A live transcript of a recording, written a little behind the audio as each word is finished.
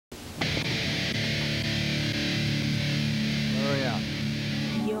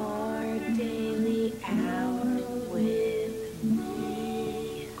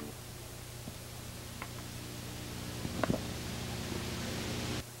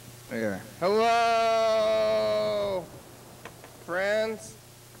Here. Hello, friends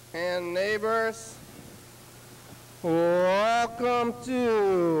and neighbors. Welcome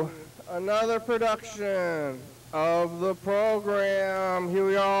to another production of the program. Here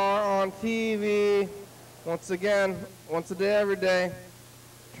we are on TV. Once again, once a day, every day.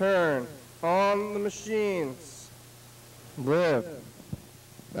 Turn on the machines. Live.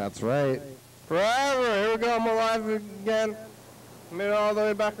 That's right. Forever. Here we go. I'm alive again. Made it all the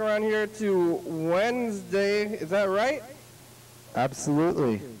way back around here to Wednesday. Is that right?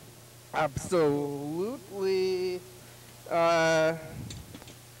 Absolutely. Absolutely. Not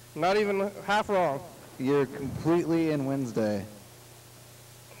even half wrong. You're completely in Wednesday.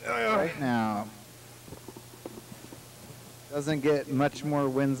 Right now. Doesn't get much more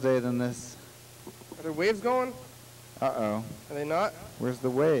Wednesday than this. Are there waves going? Uh-oh. Are they not? Where's the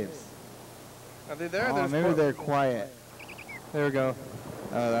waves? Are they there? Oh, maybe they're quiet. There we go.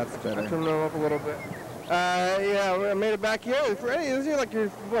 Oh, that's better. I turned them up a little bit. Yeah, I made it back here. Freddie, this is like your,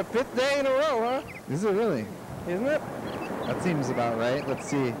 what, 5th day in a row, huh? Is it really? Isn't it? That seems about right. Let's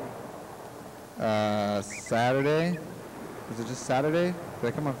see. Saturday? Is it just Saturday? Did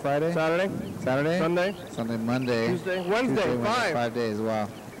I come on Friday? Saturday. Saturday? Sunday. Sunday, Monday. Tuesday. Wednesday. 5. 5 days, wow.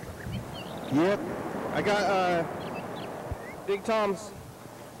 Yep. I got, Big Tom's.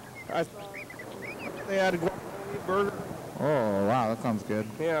 They had a guacamole burger. Oh, wow, that sounds good.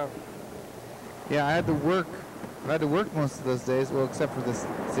 Yeah. Yeah, I had to work most of those days, well, except for this.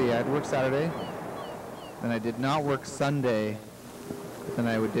 See, I had to work Saturday, then I did not work Sunday, then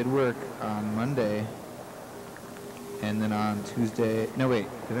I did work on Monday, and then on Tuesday. No, wait,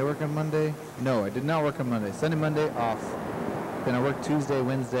 did I work on Monday? No, I did not work on Monday. Sunday, Monday, off. Then I worked Tuesday,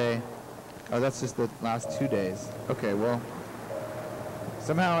 Wednesday. Oh, that's just the last 2 days. Okay, well,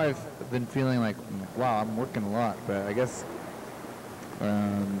 somehow I've been feeling like, wow, I'm working a lot, but I guess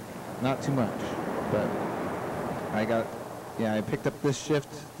not too much. But I picked up this shift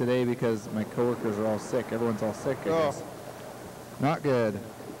today because my coworkers are all sick. Everyone's all sick, I guess. Not good.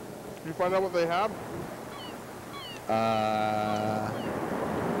 Did you find out what they have?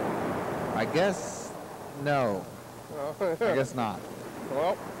 I guess no. I guess not.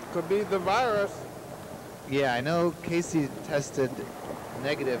 Well, could be the virus. Yeah, I know Casey tested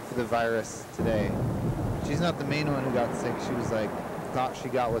negative for the virus today. She's not the main one who got sick. She was like, thought she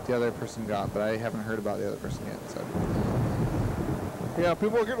got what the other person got, but I haven't heard about the other person yet. So. Yeah,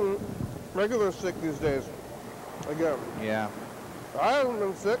 people are getting regular sick these days. Again. Yeah. I haven't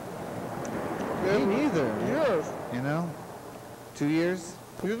been sick. Me neither. Years. You know? 2 years?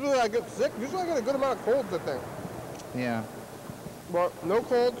 Usually I get sick. Usually I get a good amount of colds, I think. Yeah. But no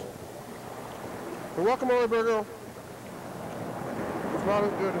colds. The guacamole burger. It's not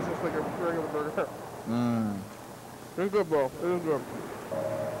as good as just like a regular burger. It's good, bro. It is good.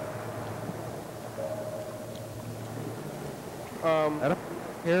 I don't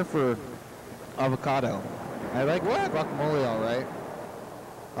care for avocado. I like guacamole all right.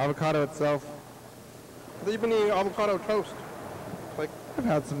 Avocado itself. I think you've been eating avocado toast. Like, I've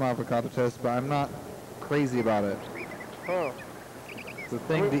had some avocado toast, but I'm not crazy about it. huh. It's a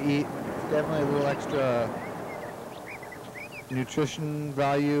thing to eat. It's definitely a little extra nutrition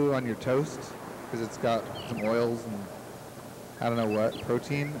value on your toast because it's got some oils and I don't know what,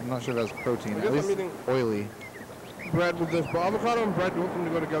 protein? I'm not sure if that's protein. At least oily. Bread with this, but avocado and bread don't seem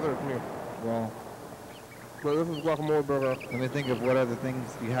to go together with me. Well, but this is guacamole burger. let me think of what other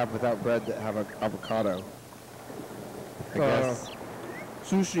things you have without bread that have avocado. I guess.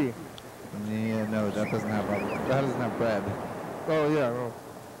 Sushi. Yeah, no, that doesn't have avocado. That doesn't have bread. Oh yeah, no.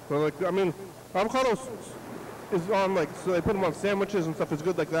 But like, I mean, avocado is on like, so they put them on sandwiches and stuff. It's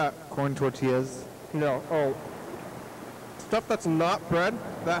good like that. Corn tortillas. No. Oh. Stuff that's not bread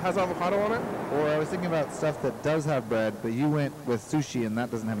that has avocado on it. Or I was thinking about stuff that does have bread, but you went with sushi and that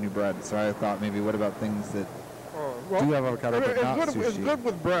doesn't have any bread. So I thought maybe what about things that do have avocado but not sushi? It's good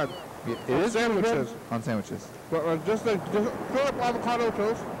with bread. It is sandwiches. On sandwiches. But just fill up avocado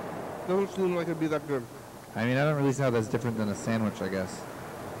toast doesn't seem like it'd be that good. I mean, I don't really see how that's different than a sandwich, I guess.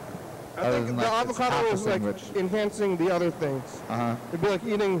 I think the avocado is like enhancing the other things. Uh-huh. It'd be like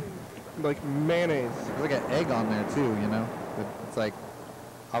eating like mayonnaise. There's like an egg on there too, you know? It's like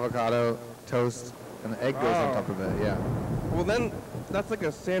avocado, toast, and the egg goes on top of it, yeah. Well then, that's like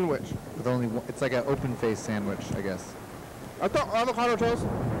a sandwich. With only one, it's like an open-faced sandwich, I guess. I thought avocado toast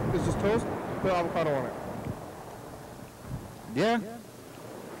is just toast, put avocado on it. Yeah.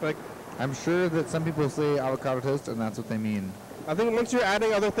 Like, I'm sure that some people say avocado toast and that's what they mean. I think once you're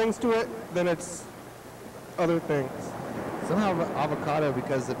adding other things to it, then it's other things. Somehow avocado,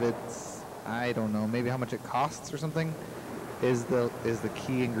 because of its, I don't know, maybe how much it costs or something, is the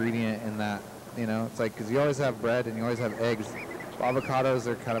key ingredient in that. You know, it's like, because you always have bread and you always have eggs. Avocados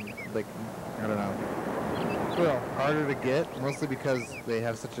are kind of like, I don't know, well, harder to get, mostly because they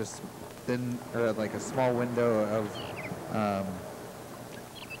have such a thin, or like a small window of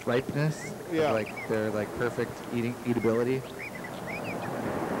ripeness. Yeah. Like they're like perfect eatability.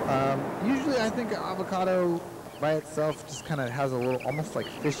 Usually I think avocado by itself just kind of has a little, almost like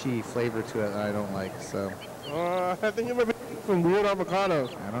fishy flavor to it that I don't like, so. I think it might be some weird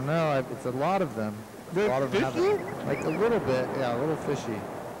avocados. I don't know. It's a lot of them. They're a lot of them fishy? have, like a little bit, yeah, a little fishy.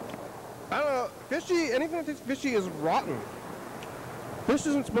 I don't know. Fishy, anything that tastes fishy is rotten. Fish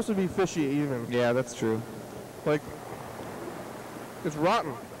isn't supposed to be fishy even. Yeah, that's true. Like, it's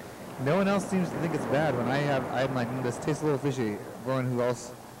rotten. No one else seems to think it's bad when I'm like, this tastes a little fishy. Everyone who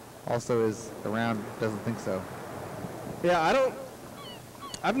else also is around doesn't think so. Yeah,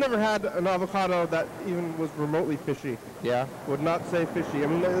 I've never had an avocado that even was remotely fishy. Yeah? Would not say fishy. I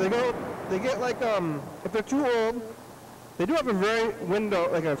mean, they get like, if they're too old, they do have a very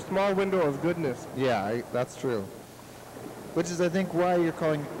like a small window of goodness. Yeah, that's true. Which is, I think, why I would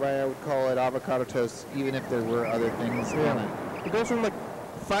call it avocado toast, even if there were other things in it. It goes from like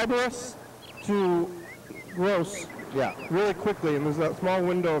fibrous to gross. Yeah. Really quickly, and there's that small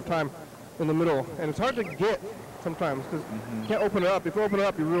window of time in the middle, and it's hard to get sometimes because you can't open it up. If you open it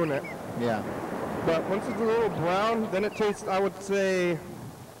up, you ruin it. Yeah. But once it's a little brown, then it tastes, I would say,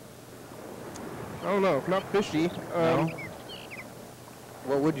 I don't know, not fishy. No?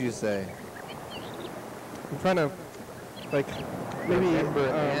 What would you say? I'm trying to, like, maybe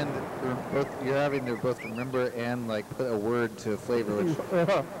remember you're having to both remember and like put a word to flavor, which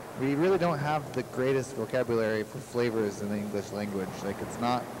we really don't have the greatest vocabulary for flavors in the English language. Like, it's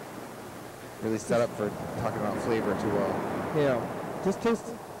not really set up for talking about flavor too well. Yeah, just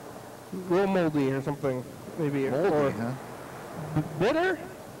tastes real moldy or something, maybe. Moldy, or huh? Bitter?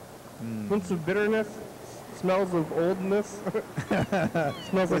 Hints of bitterness. Smells of oldness.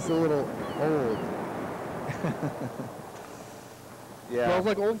 Smells like a little old. Yeah. Smells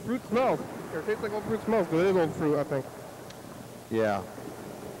like old fruit smells. Or tastes like old fruit smells, because it is old fruit, I think. Yeah.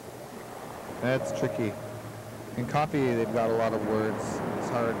 That's tricky. In coffee, they've got a lot of words. It's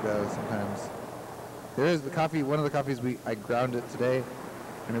hard, though, sometimes. There is the coffee, one of the coffees I ground it today,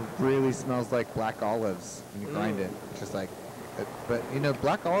 and it really smells like black olives when you grind it. It's just like, but you know,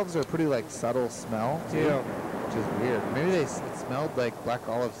 black olives are a pretty like subtle smell, too. Yeah. Which is weird. Maybe it smelled like black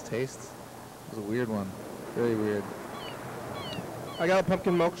olives taste. It was a weird one. Very weird. I got a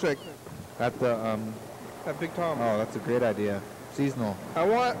pumpkin milkshake. At the, At Big Tom. Oh, that's a great idea. Seasonal. I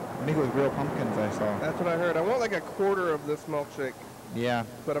want... Make it with real pumpkins, I saw. That's what I heard. I want like a quarter of this milkshake. Yeah.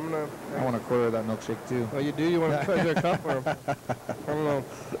 But I'm going to... I want a quarter of that milkshake, too. Oh, you do? You want to try your cup? Or... I don't know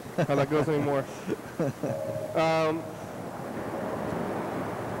how that goes anymore.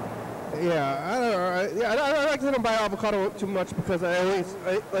 Yeah, I don't know. I actually don't buy avocado too much because I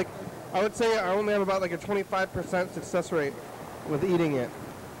would say I only have about like a 25% success rate with eating it.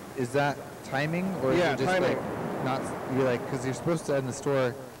 Is that timing, or is it just timing. like not? You're like, because you're supposed to in the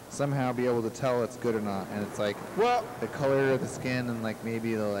store somehow be able to tell it's good or not, and it's like the color of the skin and like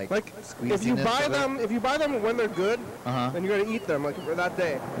maybe the like squeeziness. If you buy them when they're good, then you're gonna eat them like for that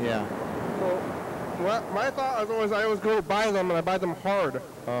day. Yeah. So my thought is I always go to buy them and I buy them hard.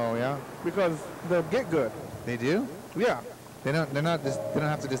 Oh yeah. Because they'll get good. They do? Yeah. They don't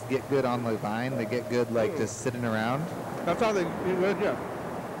have to just get good on the vine. They get good like just sitting around. That's how they get good. Yeah.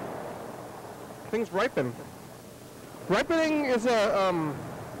 Things ripen. Ripening is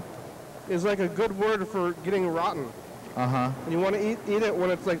like a good word for getting rotten. And you want to eat it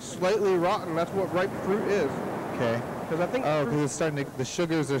when it's like slightly rotten. That's what ripe fruit is. Okay. Because I think because it's starting to, the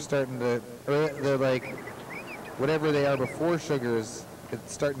sugars are starting to, or they're like, whatever they are before sugars,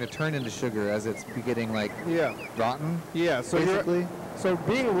 it's starting to turn into sugar as it's getting like rotten. Yeah. So basically. So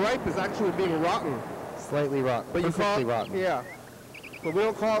being ripe is actually being rotten. Slightly rotten. But you call it rotten. Yeah. But we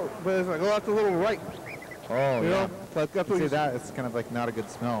don't call it. But it's like, oh, that's a little ripe. Oh, you yeah. know? Like, that's what you say that, it's kind of like not a good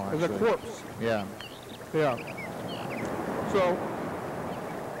smell, actually. It's a corpse. Yeah. Yeah. So,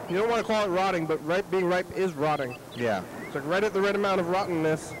 you don't want to call it rotting, but being ripe is rotting. Yeah. It's like right at the right amount of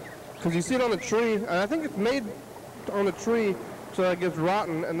rottenness. Because you see it on the tree, and I think it's made on the tree so that it gets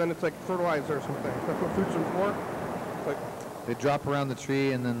rotten, and then it's like fertilizer or something. That's what fruits are for. Like, they drop around the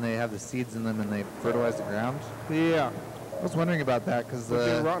tree, and then they have the seeds in them, and they fertilize the ground? Yeah. I was wondering about that, because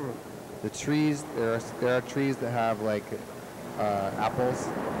the trees, there are trees that have like apples.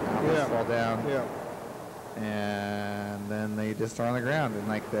 Apples fall down. Yeah. And then they just are on the ground, and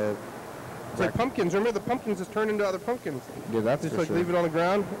like the. It's like pumpkins. Remember, the pumpkins just turn into other pumpkins. Yeah, that's just for like sure. leave it on the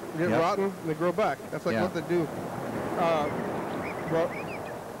ground, get rotten, and they grow back. That's like what they do. Well,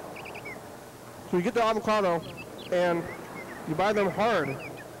 so you get the avocado, and you buy them hard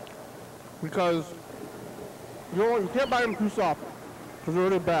because you can't buy them too soft because they're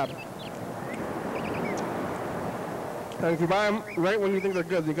really bad. And if you buy them right when you think they're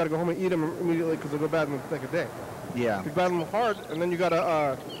good, you got to go home and eat them immediately because they'll go bad in like a day. Yeah. If you buy them hard, and then you got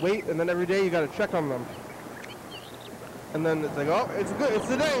to wait, and then every day you got to check on them. And then it's like, oh, it's good. It's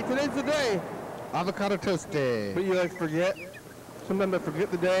the day. Today's the day. Avocado toast day. But you like forget. Sometimes I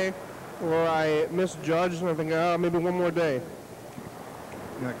forget the day, or I misjudge, and I think, oh, maybe one more day.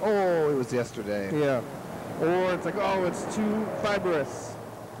 You're like, oh, it was yesterday. Yeah. Or it's like, oh, it's too fibrous.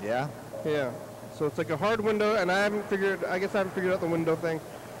 Yeah? Yeah. So it's like a hard window, and I guess I haven't figured out the window thing.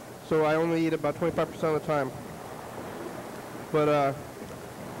 So I only eat about 25% of the time. But,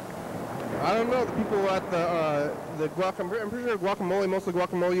 I don't know, the people at the guacamole, I'm pretty sure guacamole, most of the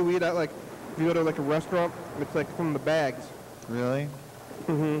guacamole you eat at, like, if you go to, like, a restaurant, it's, like, from the bags. Really?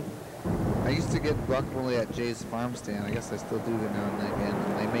 Mm-hmm. I used to get guacamole at Jay's Farm Stand. I guess I still do it now and again,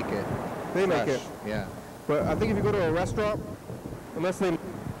 and they make it They fresh. make it. Yeah. But I think if you go to a restaurant, unless they,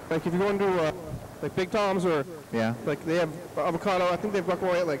 like, if you go into, like, Big Tom's or, Yeah. like, they have avocado, I think they have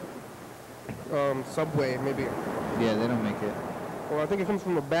guacamole at, like, Subway, maybe. Yeah, they don't make it. Or I think it comes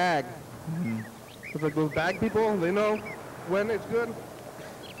from a bag. Mm-hmm. It's like those bag people, they know when it's good.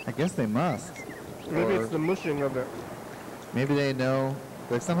 I guess they must. Maybe Or it's the mushing of it. maybe they know,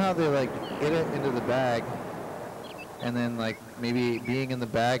 like somehow they like get it into the bag, and then like maybe being in the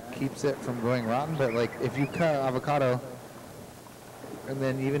bag keeps it from going rotten. But like if you cut avocado, and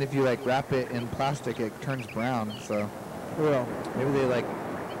then even if you like wrap it in plastic, it turns brown. So Well, maybe they like,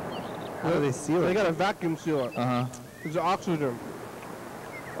 how do they seal they it? got a vacuum sealer. Uh-huh. It's oxygen.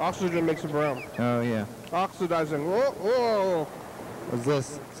 Oxygen makes it brown. Oh yeah. Oxidizing. Whoa, whoa. Was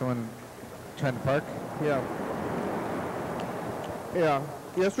this someone trying to park? Yeah. Yeah.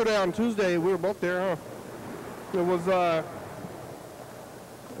 Yesterday on Tuesday, we were both there, huh? It was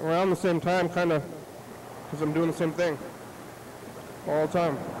around the same time, kind of, because I'm doing the same thing all the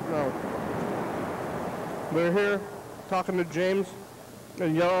time. No. We're here talking to James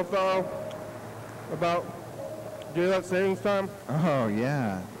and Yellow Fellow about daylight savings time Oh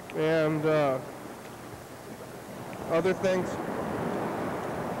yeah. and other things.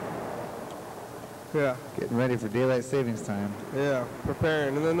 Yeah. Getting ready for daylight savings time. Yeah,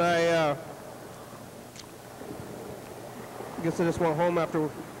 preparing. And then I guess I just went home after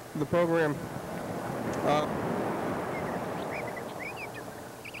the program.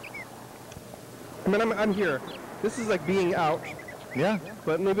 I mean, I'm here. This is like being out, Yeah.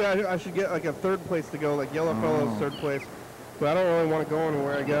 but maybe I should get like a third place to go, like Yellow Fellow's third place. But I don't really want to go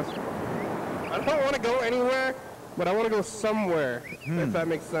anywhere, I guess. I don't want to go anywhere, but I want to go somewhere, if that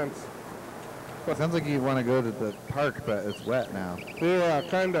makes sense. Sounds like you want to go to the park, but it's wet now. Yeah,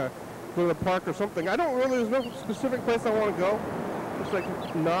 kind of. Go to the park or something. I don't really, there's no specific place I want to go. It's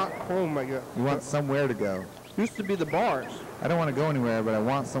like not home, I guess. You want somewhere to go. Used to be the bars. I don't want to go anywhere, but I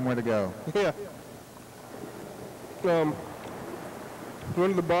want somewhere to go. Yeah. Going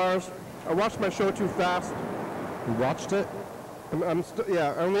to the bars. I watched my show too fast. You watched it?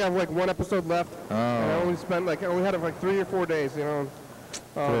 Yeah, I only have like one episode left. Oh. And I only had it for like 3 or 4 days, you know.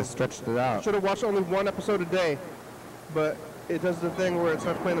 Could have stretched it out. Should have watched only one episode a day, but it does the thing where it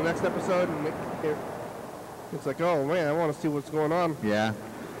starts playing the next episode, and it's like, oh man, I want to see what's going on. Yeah.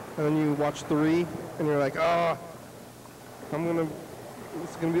 And then you watch 3, and you're like, oh,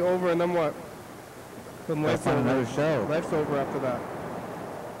 it's gonna be over, and then what? Then Gotta find another show. Life's over after that.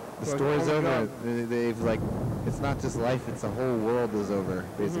 The So story's oh my over. God. They've like, it's not just life; it's the whole world is over,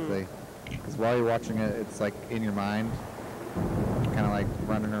 basically. Because while you're watching it, it's like in your mind, kind of like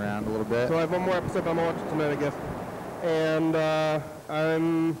running around a little bit. So I have one more episode I'm gonna watch tonight, I guess. And I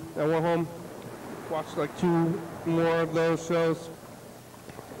went home, watched like 2 more of those shows.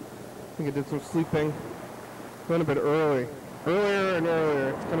 I think I did some sleeping. Went a bit earlier and earlier.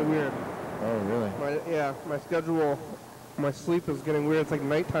 It's kind of weird. Oh, really? My schedule, my sleep is getting weird. It's like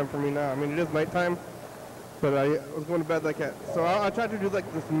nighttime for me now. I mean, it is nighttime, but I was going to bed like so I tried to do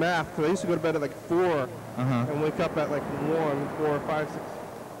like this math. So I used to go to bed at like 4 and wake up at like 1, 4, 5, 6.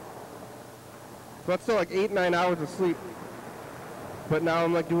 So that's still like 8, 9 hours of sleep. But now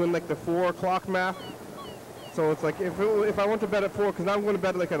I'm like doing like the 4 o'clock math. So it's like if I went to bed at 4, because now I'm going to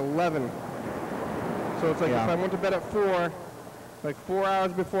bed like at 11. So it's like if I went to bed at 4, like 4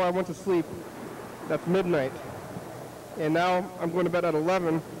 hours before I went to sleep, that's midnight. And now I'm going to bed at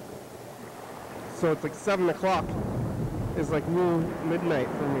 11. So it's like 7 o'clock is like new midnight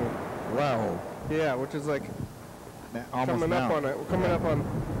for me. Wow. Yeah, which is like Almost coming now. up on it. We're coming up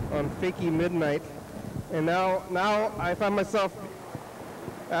on fakey midnight. And now I find myself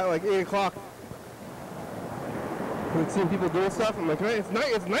at like 8 o'clock. And seeing people doing stuff. I'm like, hey, it's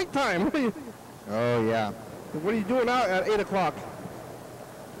nighttime. Oh, yeah. What are you doing out at 8 o'clock?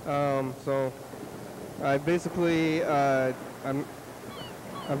 So I basically, I've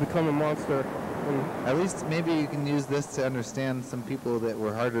become a monster. At least maybe you can use this to understand some people that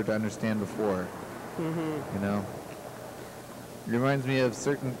were harder to understand before. Mm-hmm. You know? It reminds me of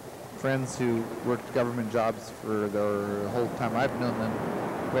certain friends who worked government jobs for their whole time I've known them,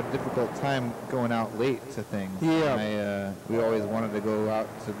 who had a difficult time going out late to things. Yeah. We always wanted to go out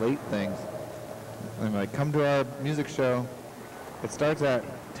to late things. I'm like, come to our music show. It starts at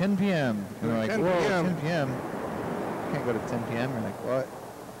 10 p.m. And they're like, 10 whoa, p.m. 10 p.m. Can't go to 10 p.m. You're like, what?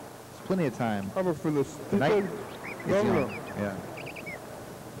 There's plenty of time. How about for the Night stupid is governor? young. Yeah.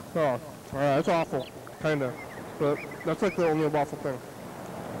 Oh, that's awful, kind of. But that's like the only awful thing.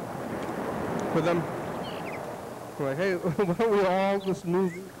 For them, we're like, hey, why don't we all just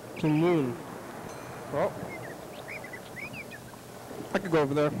move to noon? Well, I could go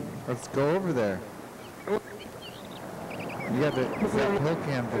over there. Let's go over there. You got the pill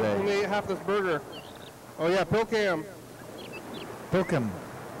cam I today. only ate half this burger. Oh yeah, pill cam. Pill cam.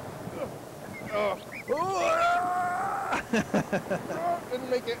 Didn't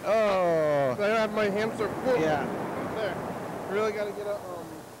make it. Oh, I have my hamster. Yeah. There. Really gotta get a.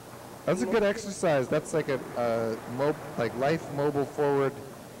 That's a good exercise. That's like a life mobile forward.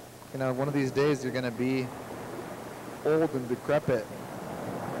 You know, one of these days you're going to be old and decrepit.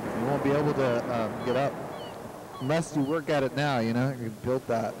 You won't be able to get up unless you work at it now. You know, you build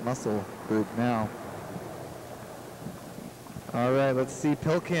that muscle group now. All right, let's see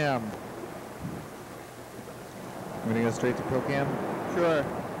PillCam. We're gonna go straight to PillCam. Sure.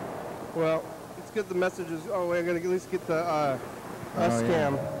 Well, let's get the messages. Oh, wait, I gotta at least get the us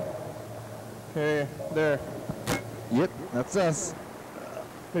cam. Yeah. Okay, there. Yep, that's us.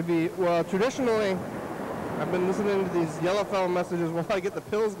 Maybe, well, traditionally, I've been listening to these yellow fellow messages while I get the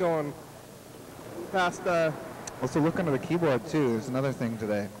pills going. Past, Also look under the keyboard too. There's another thing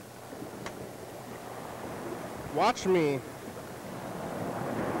today. watch me.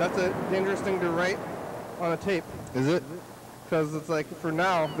 That's a dangerous thing to write on a tape. Is it? Because it's like, for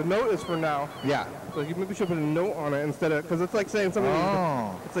now, the note is for now. Yeah. So you maybe should put a note on it instead of, because it's like saying something,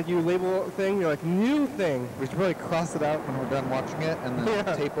 Oh. it's like you label a thing, you're like, new thing. We should probably cross it out when we're done watching it and then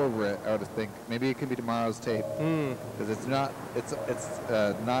Yeah. tape over it, I would think. Maybe it could be tomorrow's tape. Because it's not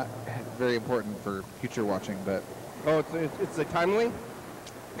very important for future watching, but Oh, it's a timely? it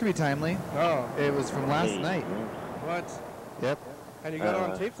could be timely. Oh. It was from last night. What? Yep. And you got it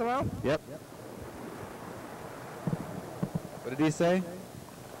on tape somehow? Yep. What did he say?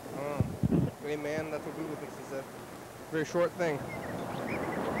 Hey man, that's what Google thinks he said. Very short thing.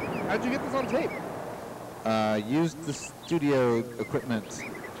 How'd you get this on tape? Used the studio equipment.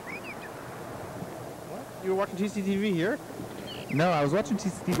 What? You were watching TCTV here? No, I was watching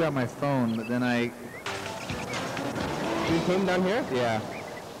TCTV on my phone, but then You came down here? yeah.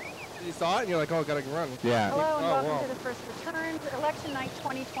 You saw it and you're like, oh, gotta run. Yeah. Hello and Oh, welcome wow. to the First Returns Election Night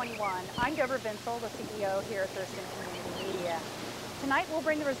 2021. I'm Deborah Vinsel, the CEO here at Thurston Community Media. Tonight we'll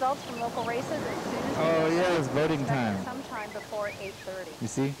bring the results from local races as soon as we Oh, know yeah, them, it's voting time. sometime before 8:30. You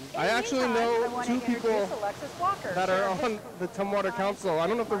see? In I the actually meantime, know I want two to people introduce Alexis Walker, that are Sheriff on the Tumwater Council. I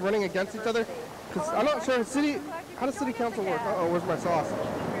don't know if they're running against each other. Because I'm not sure how does city council work? Uh-oh, where's my sauce?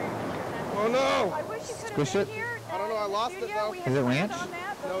 Oh no! I wish you could Squish have it? been here. I don't know, I lost it, Studio. though. We had Is it plans ranch? on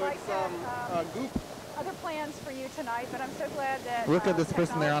that, but No, like it's that, goop. other plans for you tonight, but I'm so glad that Look at this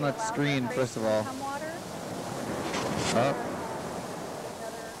person there on a technology allows screen, us first of to all. Tumwater. Oh.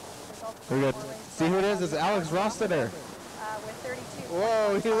 We got, see who it is? It's Alex Rossiter.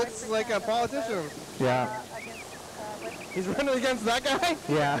 Whoa, he looks like a politician. Yeah. He's running against that guy?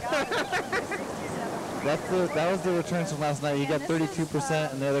 Yeah. That was the returns from last night. You got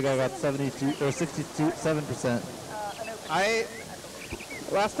 32%, and the other guy got 7%.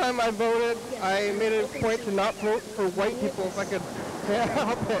 Last time I voted, I made it a point to not vote for white people if I could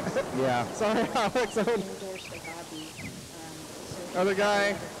help it. Yeah. Sorry, Alex. Other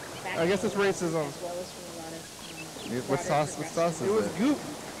guy, I guess it's racism. What sauce is It was it? goop.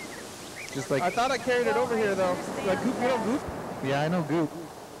 Just like, I thought I carried it over here though. Like goop, you know goop? yeah, I know goop.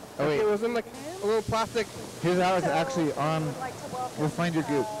 Oh It wait, was in like a little plastic. here's Alex actually on. We'll find your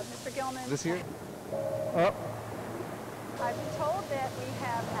goop. Mr. Gilman. This here? Oh, I've been told that we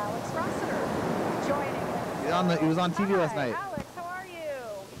have Alex Rossiter joining us. He was on TV last night. Alex, how are you?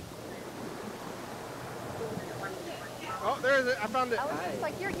 oh, there it is. I found it.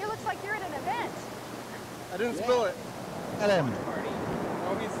 Alex, you looks like you're at an event. I didn't spill it. At him.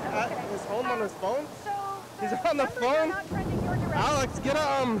 Oh, he's at his home on his phone? So He's on the numbers are phone? not trending your your direction. Alex, get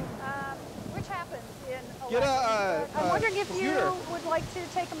a which happens in get elections. I'm wondering if computer. you would like to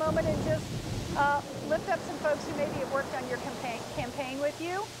take a moment and just lift up some folks who maybe have worked on your campaign with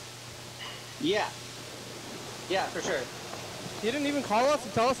you. Yeah. Yeah, for sure. He didn't even call us to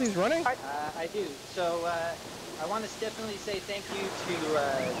tell us he's running? I do. So I want to definitely say thank you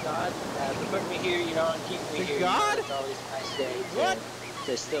to God for putting me here, you know, and keeping me here. God? You know, it's always a nice day What?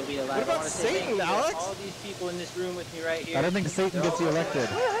 to still be alive. What about I want to say Satan, thank you to Alex? all these people in this room with me right here. I don't think Satan gets you elected.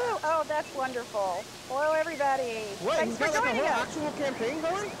 Woohoo! Oh, that's wonderful. Hello, everybody. What? Thanks He's for got like a joining whole us. actual campaign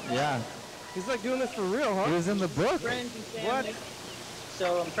going? Yeah. He's like doing this for real, He huh? was in the book. Friends and What? family.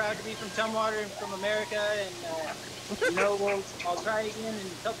 So I'm proud to be from Tumwater and from America, and you know, I'll try again in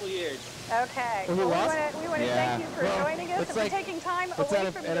a couple years. Okay. Oh, he Well, lost? we want to Yeah. thank you for Well, joining us it's and for like- taking time It's away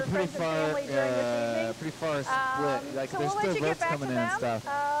at from a your pretty friends and far, family during this evening. pretty far split. Like So there's we'll let still you get votes back coming to in and them.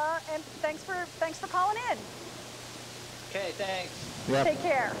 stuff. And thanks for calling in. Okay, thanks. Yep. Take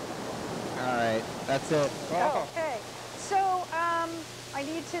care. All right. That's it. Oh. Okay. So I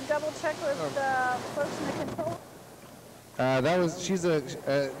need to double check with the folks in the control. She's a,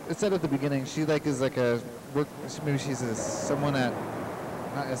 it said at the beginning, she like is like a, maybe she's someone at,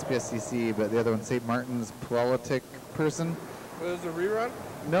 not SPSCC, but the other one, St. Martin's politic person. Was it a rerun?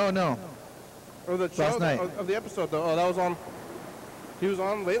 No. Or the show Last night. of the episode, though? Oh, that was on. He was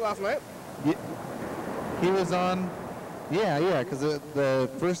on late last night? He was on, yeah, because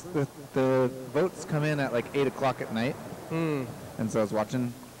the votes come in at like 8 o'clock at night. And so I was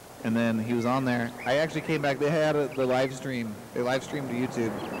watching, and then he was on there. I actually came back, they had the live stream. They live streamed to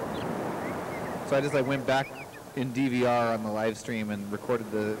YouTube. So I just like went back in DVR on the live stream and recorded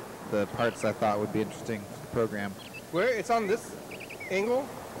the parts I thought would be interesting for the program. Where? It's on this angle?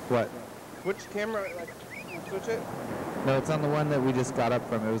 What? Which camera? Like, you switch it? No, it's on the one that we just got up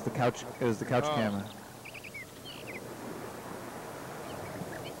from. It was the couch camera.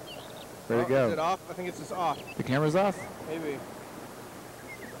 There we go. Is it off? I think it's just off. The camera's off? Maybe.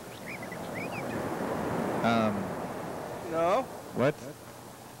 No? What?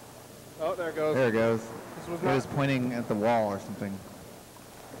 Oh, there it goes. There it goes. This was It not. was pointing at the wall or something.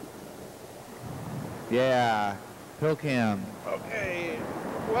 Yeah. Pill cam. Okay.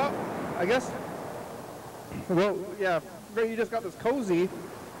 Well, I guess. Well, yeah. You just got this cozy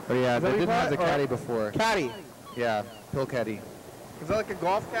But yeah, Is that they what you didn't have call the it? Or- caddy before. caddy. Yeah, pill caddy. Is that like a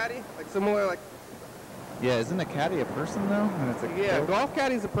golf caddy? Like similar, like Yeah, isn't a caddy a person though? And it's like yeah, pill? golf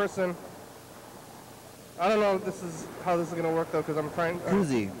caddy's a person. I don't know if this is how this is gonna work though, because I'm trying.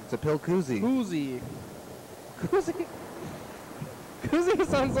 Koozie. It's a pill koozie. Koozie. Koozie. Koozie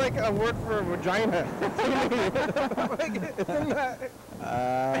sounds like a word for vagina. Like, isn't that?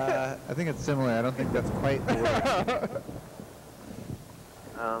 I think it's similar. I don't think that's quite the word.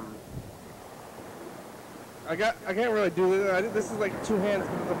 I can't really do this. I think this is like two hands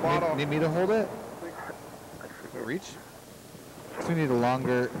with the bottle. Need me to hold it? Reach? So we need a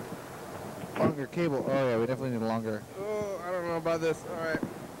longer cable. Oh yeah, we definitely need a longer. Oh, I don't know about this. All right.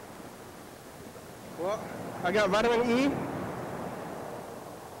 Well, I got vitamin E.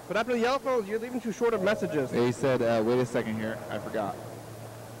 But after the yellow phone, you're leaving too short of messages. Yeah, he said, wait a second here. I forgot.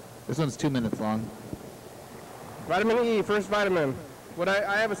 This one's 2 minutes long. Vitamin E, first vitamin.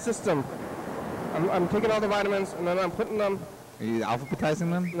 I have a system. I'm taking all the vitamins and then I'm putting them. Are you alphabetizing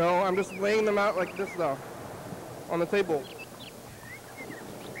them? No, I'm just laying them out like this though, on the table.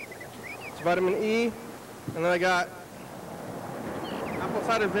 It's vitamin E, and then I got apple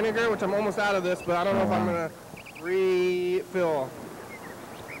cider vinegar, which I'm almost out of this, but I don't know if I'm gonna refill.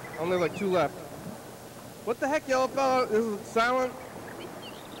 Only like 2 left. What the heck, yellow fella? This is silent.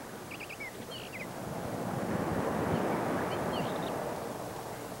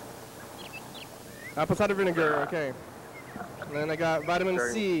 Apple cider vinegar, okay. And then I got vitamin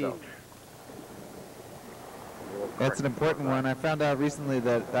C. That's an important one. I found out recently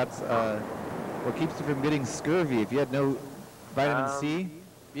that that's what keeps you from getting scurvy. If you had no vitamin C,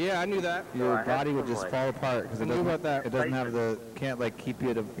 Yeah, I knew that. your body would just fall apart because I knew about that. it doesn't have can't like keep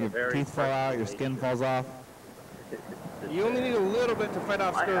you to, your teeth fall out, your skin falls off. You only need a little bit to fight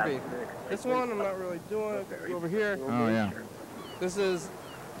off scurvy. This one I'm not really doing. Go over here. Oh yeah. This is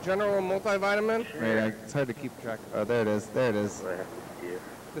General Multivitamin. Wait, it's hard to keep track. Oh, there it is. There it is.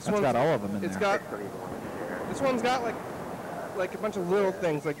 This That's one's got all of them in It's there. got. This one's got like a bunch of little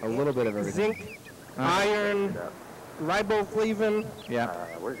things like A little bit of everything. zinc, iron, riboflavin. Yeah.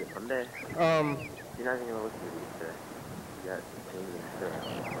 What is it, Monday? You're not even gonna listen to these today.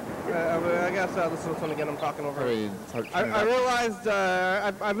 You got I guess this is one again I'm talking over. Sorry, it's hard to turn it I up. realized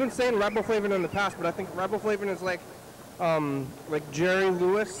I've been saying riboflavin in the past, but I think riboflavin is like Jerry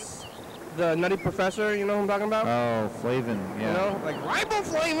Lewis the Nutty Professor, you know who I'm talking about? Oh, Flavin, yeah. You know, like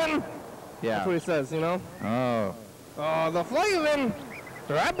Riboflavin. Yeah. That's what he says, you know? Oh. Oh, the Flavin.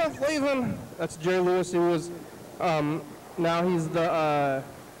 The Riboflavin. That's Jerry Lewis. He was, now he's the,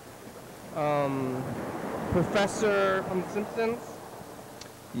 professor from The Simpsons.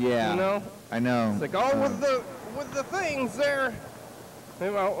 Yeah. You know? I know. It's like, oh, with the things there.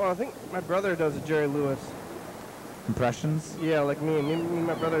 Maybe, well, I think my brother does a Jerry Lewis. Impressions? Yeah, like me. Me and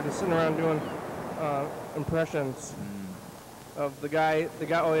my brother are just sitting around doing impressions of the guy.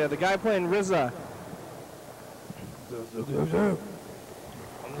 Oh yeah, the guy playing RZA.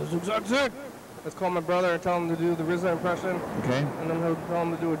 Let's call my brother and tell him to do the RZA impression. Okay. And then he'll tell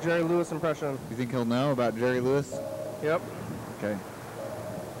him to do a Jerry Lewis impression. You think he'll know about Jerry Lewis? Yep. Okay.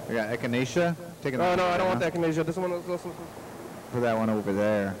 We got echinacea. Oh no, I don't want the echinacea. This one, listen. Put that one over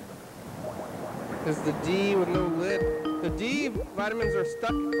there. Is the D with no lid. The D vitamins are stuck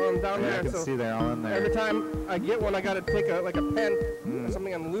down Yeah, there. I can so see they're all in there. every time I get one, I gotta take a pen or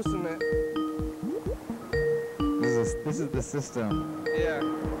something and loosen it. This is the system. Yeah.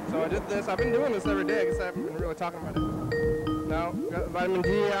 So I did this. I've been doing this every day. I guess I haven't been really talking about it. Now, got vitamin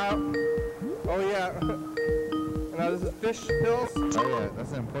D out. Oh yeah. And now this is fish pills. Oh yeah,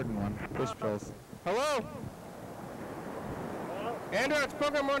 that's an important one. Fish pills. Hello. Andrew, it's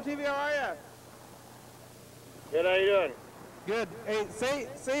program on TV. How are you? Good, how you doing? Good. Hey,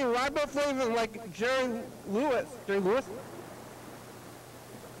 say Riboflavin like Jerry Lewis. Jerry Lewis?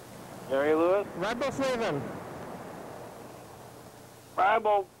 Jerry Lewis? Riboflavin.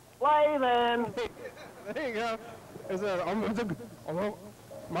 Riboflavin! There you go. These are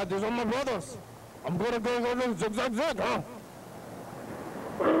my brothers. I'm gonna go zig zag zag, huh?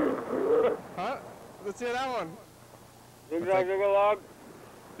 Huh? Let's hear that one. Zig zag zig along.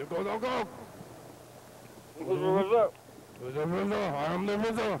 Zig zag zag. What's up? I am the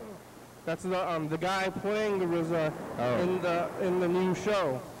RZA. That's the guy playing the RZA in the new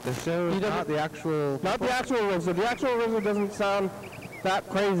show. The show is not the actual... Not the actual RZA. The actual RZA doesn't sound that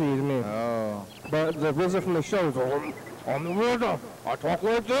crazy to me. Oh. But the RZA from the show is, I'm the RZA. I talk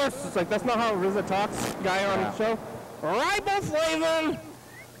like this. It's like, that's not how RZA talks, guy on the show. Riboflavin!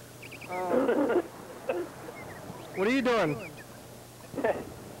 What are you doing?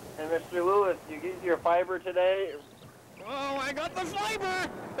 And Mr. Lewis, you get your fiber today? Oh, I got the fiber!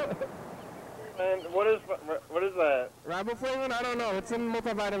 And what is that? Riboflavin? I don't know. It's in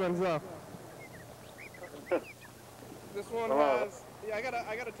multivitamins though. This one has. Yeah, I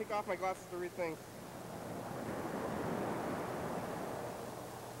gotta take off my glasses to read things.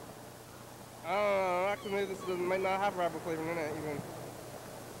 I don't know. Actually, maybe this might not have riboflavin in it even.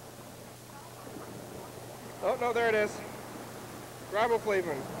 Oh no, there it is.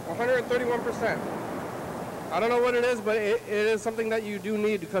 Riboflavin, 131%. I don't know what it is, but it is something that you do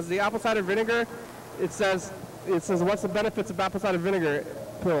need because the apple cider vinegar, it says what's the benefits of apple cider vinegar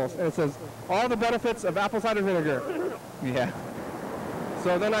pills, and it says all the benefits of apple cider vinegar. Yeah.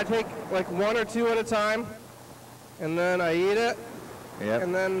 So then I take like one or two at a time, and then I eat it. Yep.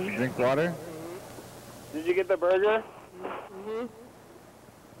 And then drink water. Did you get the burger? Mm-hmm.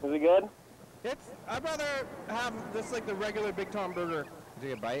 Was it good? I'd rather have this like the regular Big Tom burger. Did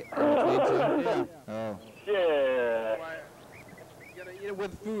you get a bite? Yeah. Oh. Yeah. You gotta eat it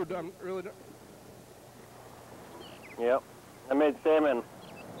with food. I'm really. Yep. I made salmon.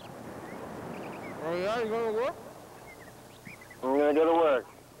 Oh yeah, you going to work? I'm gonna go to work.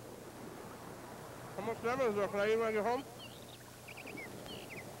 How much salmon is there? Can I eat when I get home?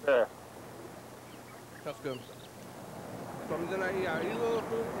 Sure. That's good. So then I eat a little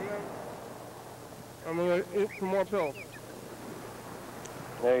food and then I'm gonna eat some more pills.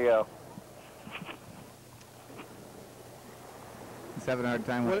 There you go. He's having a hard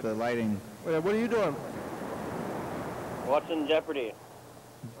time with the lighting. Yeah, what are you doing? Watching Jeopardy.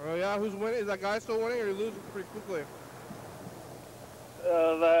 Oh yeah, who's winning? Is that guy still winning or you losing pretty quickly?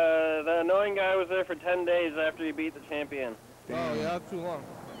 The annoying guy was there for 10 days after he beat the champion. Oh yeah, that's too long.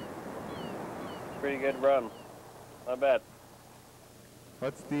 Pretty good run. Not bad.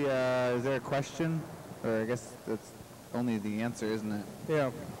 What's the, is there a question? Or I guess that's only the answer, isn't it?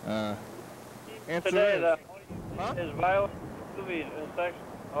 Yeah. Answer Today, huh? is violent movies and sex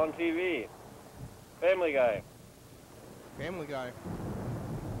on TV. Family Guy. Family Guy.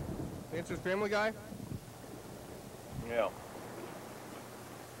 The answer is Family Guy? Yeah.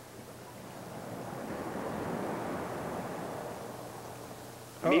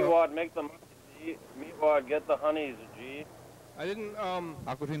 Meatwad, make them. G. Meatwad, get the honeys, G. I didn't,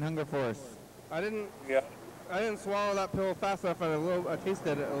 Aquafine Hunger Force. I didn't swallow that pill fast enough and I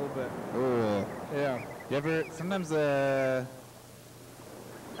tasted it a little bit. Ooh. Yeah. You ever, sometimes,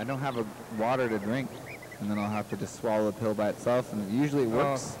 I don't have a water to drink, and then I'll have to just swallow the pill by itself, and usually it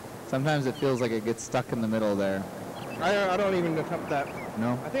works. Sometimes it feels like it gets stuck in the middle there. I don't even attempt that.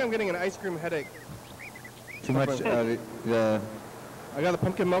 No? I think I'm getting an ice cream headache. Too much the... I got a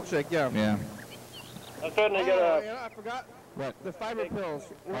pumpkin milkshake, yeah. Yeah. I'm starting to get a... I forgot. What? The fiber pills.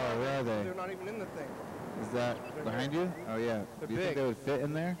 Oh, where are they? They're not even in the thing. Is that behind you? Oh, yeah. Do you think they would fit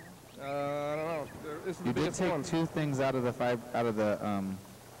in there? I don't know. This is You the did biggest take one. 2 things out of the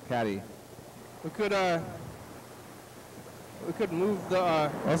caddy. We could move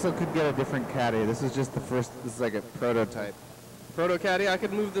the Also could get a different caddy. This is just the first, this is like a prototype. proto caddy. I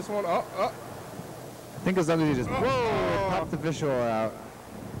could move this one. Oh. I think as long as you just, whoa, pop the fish oil out.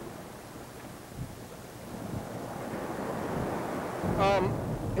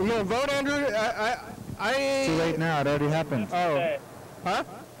 You gonna vote, Andrew? It's too late now, it already happened. Oh. Huh?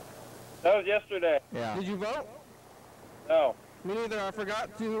 That was yesterday. Yeah. Did you vote? No. Me neither. I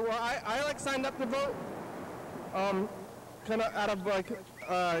forgot to. Well, I like signed up to vote. Kind of out of like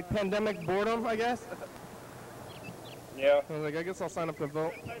pandemic boredom, I guess. Yeah. I was like, I guess I'll sign up to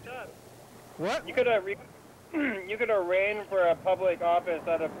vote. What? You could have you could have ran for a public office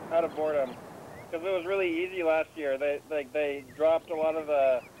out of boredom, because it was really easy last year. They dropped a lot of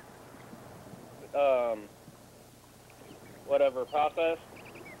the whatever process.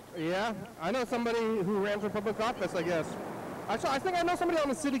 Yeah, I know somebody who ran for public office, I guess. Actually, I think I know somebody on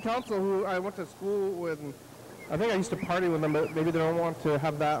the city council who I went to school with. And I think I used to party with them, but maybe they don't want to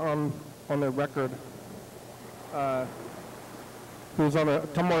have that on their record. Who's on the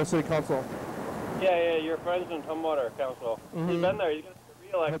Tumwater City Council? Yeah, your friends in Tumwater Council. Mm-hmm. He's been there. He's going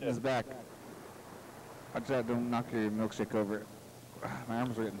to get Hitting his reelected. back. Watch that, don't knock your milkshake over. My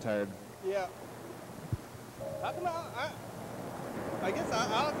arms are getting tired. Yeah. How come I guess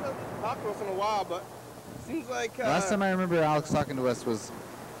Alex hasn't talked to us in a while, but it seems like... Last time I remember Alex talking to us was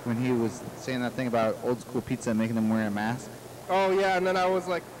when he was saying that thing about old school pizza and making them wear a mask. Oh, yeah, and then I was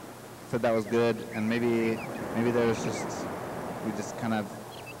like... Said that was good, and maybe there's just... We just kind of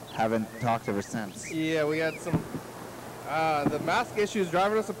haven't talked ever since. Yeah, we had some... the mask issues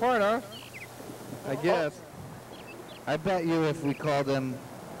driving us apart, huh? I guess. I bet you if we called him,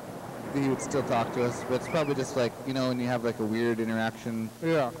 he would still talk to us, but it's probably just like, you know, when you have like a weird interaction.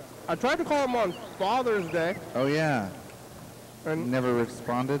 Yeah. I tried to call him on Father's Day. Oh, yeah. And Never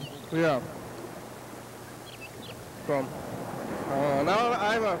responded? yeah. So, now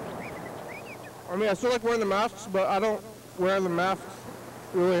I mean, I still like wearing the masks, but I don't wear the masks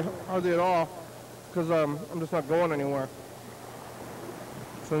really hardly at all because I'm just not going anywhere.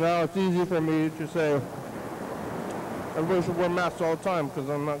 So now it's easy for me to say everybody should wear masks all the time because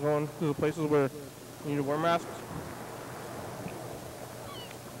I'm not going to the places where you need to wear masks.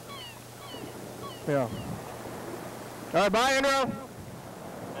 Yeah. All right, bye, Andrew.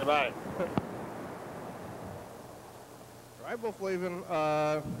 Yeah, bye. Riboflavin,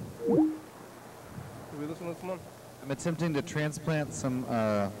 did we listen to this one? I'm attempting to transplant some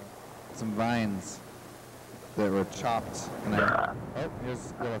vines that were chopped. And oh,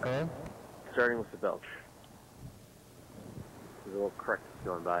 here's Riboflavin. Starting with the belch. There's a little creek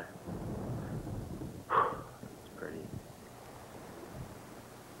going by. It's pretty.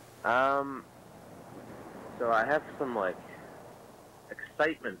 So I have some, like,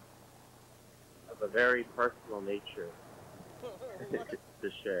 excitement of a very personal nature to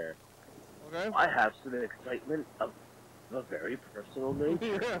share. Okay. I have some excitement of a very personal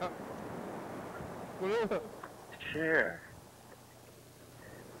nature Yeah. What is it? to share.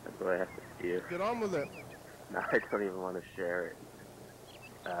 That's what I have to do. Get on with it. No, I don't even want to share it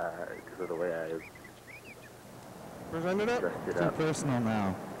because of the way I Presented it? dressed it Too up. personal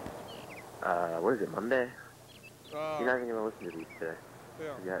now. What is it, Monday? You're not even going to listen to these today.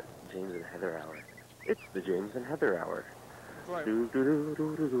 Yeah, We got James and Heather Hour. It's the James and Heather Hour. that's right.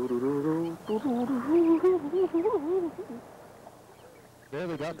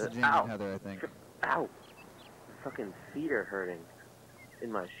 Barely got to James Ow. and Heather, I think. Ow! My fucking feet are hurting in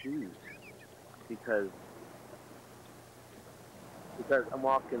my shoes because I'm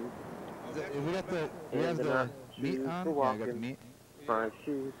walking. We got the, we have And the meat shoes on? for Yeah, I got the walking. meat. My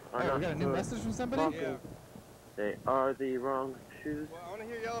shoes are Oh, not we got a new good. message from somebody? Yeah. They are the wrong shoes. Well, I want to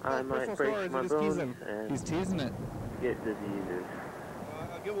hear Yellow I Phil's might personal break stories. my Or just bones teasing. and He's teasing it. get diseases.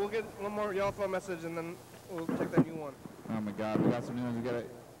 We'll get one more Yellow Phil message and then we'll take that new one. Oh my god, we got some news. We got it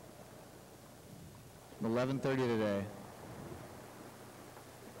 11:30 today.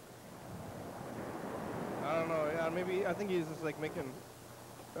 I don't know. Yeah, maybe I think he's just like making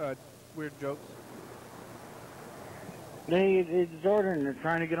weird jokes. It's Jordan. They're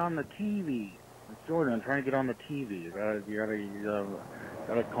trying to get on the TV. It's Jordan trying to get on the TV. You gotta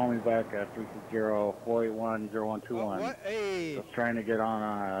Gotta call me back at 360-481-0121. What? Hey. Just trying to get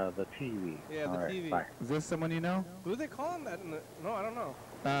on the TV. Yeah, the TV. Bye. Is this someone you know? Who are they calling that? No, I don't know.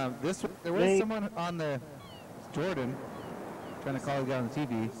 There was someone on the Jordan trying to call you on the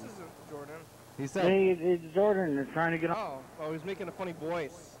TV. This isn't Jordan. He said. Hey, it's Jordan. They're trying to get on. Oh, he's making a funny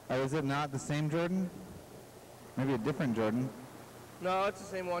voice. Oh, is it not the same Jordan? Maybe a different Jordan. No, it's the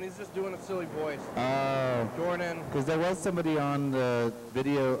same one. He's just doing a silly voice. Oh. Jordan. Because there was somebody on the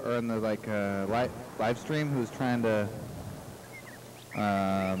video or on the live stream who was trying to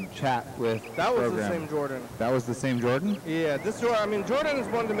chat with. That was the same Jordan. That was the same Jordan? Yeah, this Jordan. I mean, Jordan is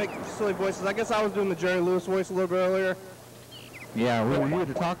one to make silly voices. I guess I was doing the Jerry Lewis voice a little bit earlier. Yeah, we need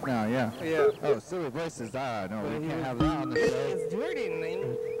to talk now. Yeah. Yeah. Oh, silly voices. No, we can't have that on the show. It's Jordan.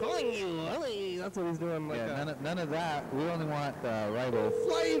 I'm calling you. Ollie. That's what he's doing. Like yeah, none of that. We only want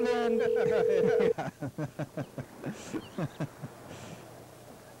Riboflavin.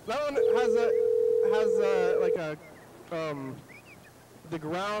 That one has the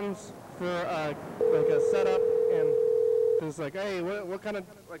grounds for like a setup, and it's like, hey, what kind of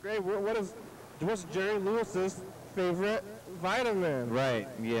what's Jerry Lewis's favorite vitamin? Right.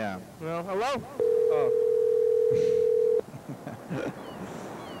 Yeah. Well, hello. Oh.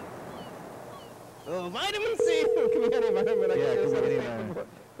 Vitamin C. Can be any vitamin. Yeah, can be any But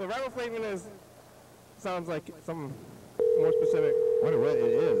Riboflavin sounds like something more specific. I wonder what it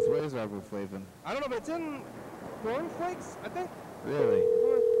is. What is Riboflavin? I don't know, but it's in cornflakes, I think. Really?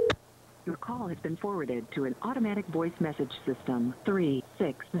 Your call has been forwarded to an automatic voice message system.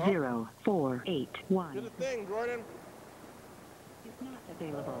 360481. Do the thing, Jordan. Is not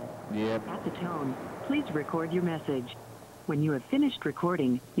available. Yep. At the tone, please record your message. When you have finished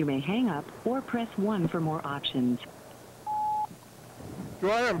recording, you may hang up or press 1 for more options.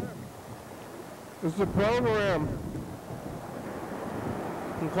 Jordan, this is a program.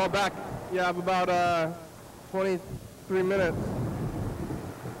 You can call back. You have about 23 minutes.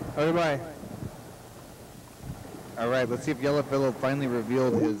 Everybody. All right, let's see if Yellow Fellow finally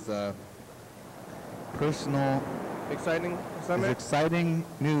revealed his personal... Exciting his exciting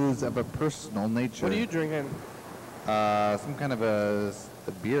news of a personal nature. What are you drinking? Some kind of a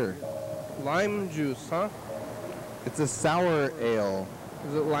beer. Lime juice, huh? It's a sour ale.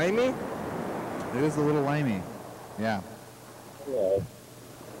 Is it limey? It is a little limey. Yeah. Yeah.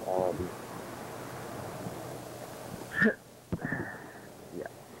 Yeah.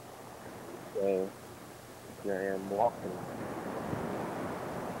 So, here I am walking.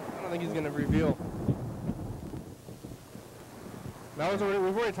 I don't think he's going to reveal. We've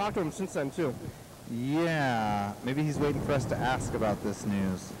already talked to him since then, too. Yeah. Maybe he's waiting for us to ask about this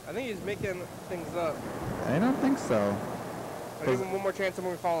news. I think he's making things up. I don't think so. I'll give him one more chance and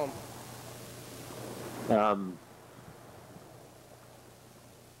we'll call him.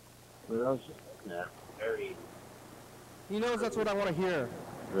 Well, I was just very... He knows that's what I want to hear.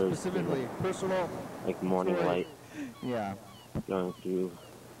 Specifically. Personal. Like morning story. light. Yeah. Going through,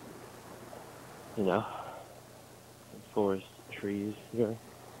 forest trees here.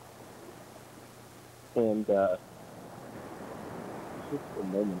 And, it's just a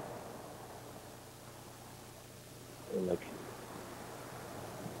moment. And,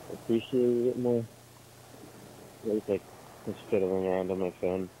 appreciated it more. It was, just fiddling around on my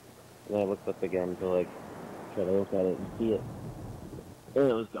phone. And I looked up again to, try to look at it and see it. And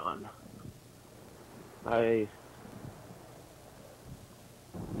it was gone. I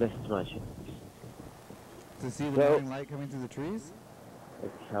missed my chance. To see the morning light coming through the trees?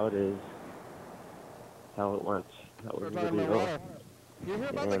 That's how it is. How it works. That was We're talking really about cool. water. You hear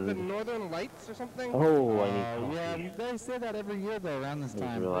about, the Northern Lights or something? Oh, I need coffee. Yeah, they say that every year, though, around this I didn't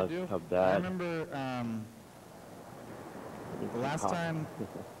time. realize They do? how I bad. remember the last time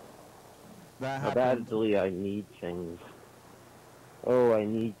that How happened. badly I need things. Oh, I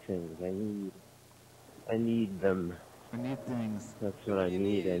need things. I need them. I need things. That's what I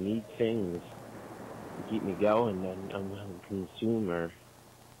need. I need things to keep me going. I'm a consumer.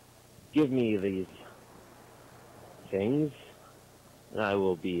 Give me these things, and I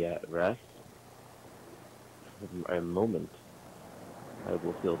will be at rest. For a moment, I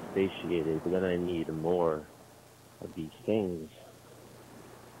will feel satiated, but then I need more of these things.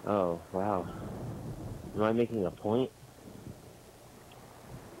 Oh, wow. Am I making a point?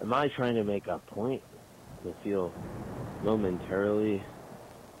 Am I trying to make a point to feel momentarily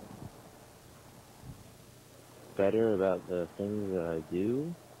better about the things that I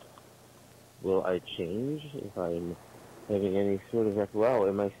do? Will I change if I'm having any sort of... Well,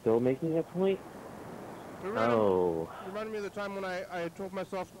 am I still making a point? Reminded me of the time when I told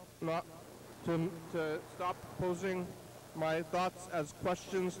myself not to stop posting my thoughts as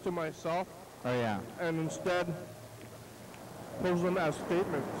questions to myself Oh yeah. and instead pose them as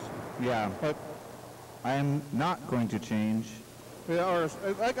statements. Yeah. But I am not going to change. yeah, or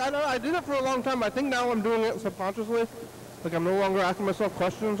like I did it for a long time. I think now I'm doing it subconsciously. Like I'm no longer asking myself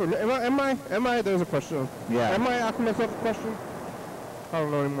questions. Or am I? There's a question. Yeah. Am I asking myself a question? I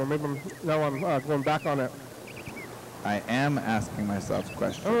don't know anymore. Maybe I'm going back on it. I am asking myself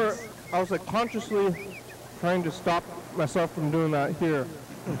questions. I was like consciously trying to stop myself from doing that here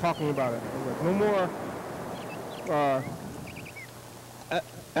and talking about it. I was like, no more.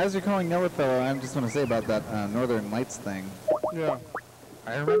 As you're calling Yellowfellow, I just want to say about that Northern Lights thing. Yeah.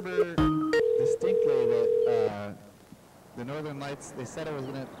 I remember distinctly that the Northern Lights, they said it was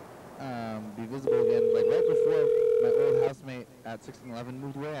going to be visible again, like right before my old housemate at 1611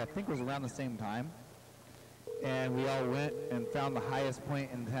 moved away. I think it was around the same time. And we all went and found the highest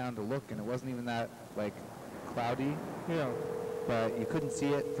point in town to look, and it wasn't even that, like, cloudy. Yeah. But you couldn't see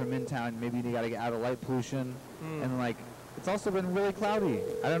it from in town. Maybe you got to get out of light pollution. And, like, it's also been really cloudy.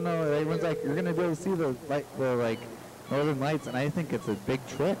 I don't know. Everyone's like, you're going to be able to see the Northern Lights, and I think it's a big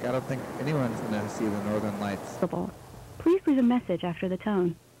trick. I don't think anyone's going to see the Northern Lights. Please leave a message after the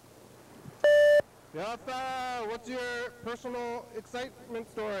tone. Yeah, what's your personal excitement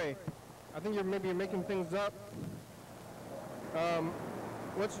story? I think you're maybe making things up.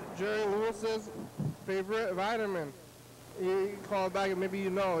 What's Jerry Lewis's favorite vitamin? You call it back and maybe you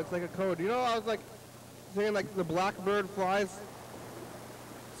know. It's like a code. You know, I was like saying like the blackbird flies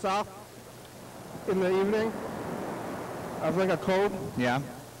south in the evening. I was like a code. Yeah.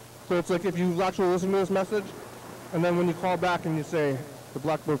 So it's like if you actually listen to this message, and then when you call back and you say the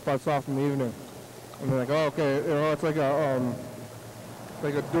blackbird flies south in the evening, and they're like, oh, okay, you know, it's like a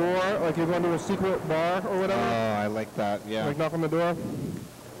door, like you go into a secret bar or whatever. Oh, I like that. Yeah. Like knock on the door.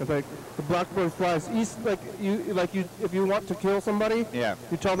 It's like the blackbird flies east. If you want to kill somebody, Yeah.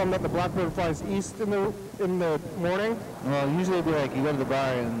 you tell them that the blackbird flies east in the morning. Well, usually it'd be like you go to the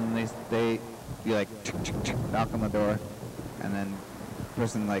bar and they you like knock on the door, and then the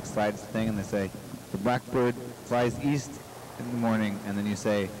person like slides the thing and they say the blackbird flies east in the morning, and then you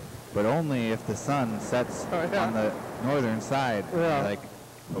say, but only if the sun sets on the northern side. Yeah. You're like,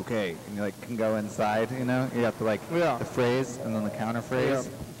 okay, and you like can go inside. You know, you have to like the phrase and then the counter phrase.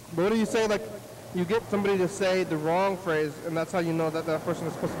 Yeah. But what do you say? Like, you get somebody to say the wrong phrase, and that's how you know that that person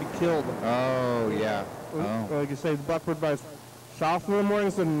is supposed to be killed. Oh yeah. Like you say, the blackbird flies south in the morning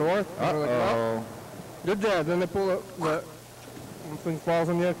instead of north. And they're like, well, good job. Then they pull up the thing falls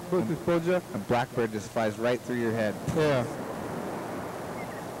on you, explodes you. A blackbird just flies right through your head. Yeah.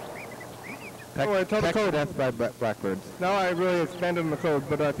 Tell the code. Death by blackbirds. Now I really expanded on the code,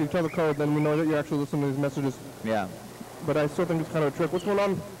 but if you tell the code, then we know that you're actually listening to these messages. Yeah. But I still think it's kind of a trick. What's going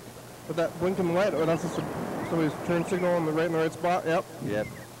on with that blinking light? Oh, that's just somebody's turn signal in the right spot. Yep. Yep.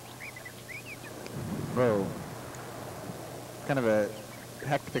 Whoa. Kind of a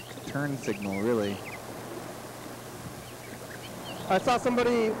hectic turn signal, really. I saw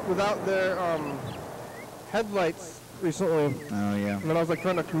somebody without their headlights recently. Oh yeah. And then I was like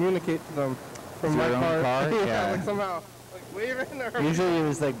trying to communicate to them from my your own car? Yeah, like somehow, like waving or. Usually you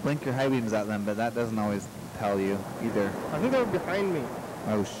just like blink your high beams at them, but that doesn't always tell you either. I think they were behind me.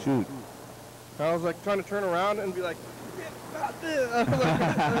 Oh shoot. I was like trying to turn around and be like,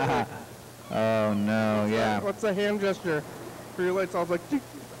 oh no, yeah. What's a hand gesture for your lights? I was like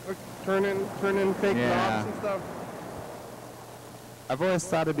turn in fake knobs and stuff. I've always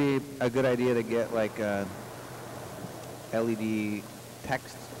thought it'd be a good idea to get like a LED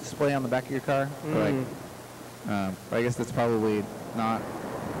text display on the back of your car. But I guess that's probably not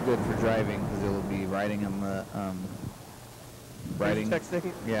good for driving because it'll be riding on the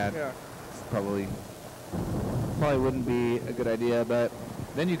texting. Yeah. It's probably wouldn't be a good idea. But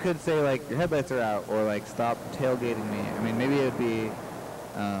then you could say like your headlights are out or like stop tailgating me. I mean maybe it'd be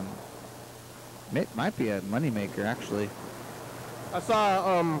it might be a moneymaker actually. I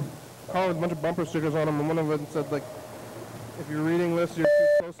saw a car with a bunch of bumper stickers on them, and one of them said like, if you're reading this, you're too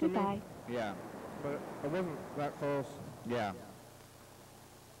close to me. Yeah. But I wasn't that close. Yeah.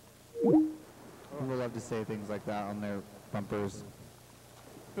 People love to say things like that on their bumpers.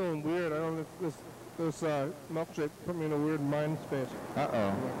 Feeling weird. I don't know if this milkshake put me in a weird mind space. Uh-oh.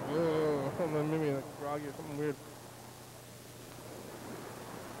 Like, whoa, something made me like groggy or something weird.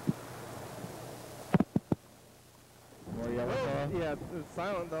 More yellow fellow? Yeah, it's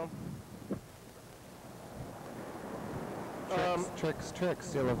silent though.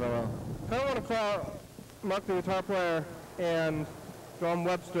 Tricks, yellow fellow. I kind of want to call Mark the guitar player and John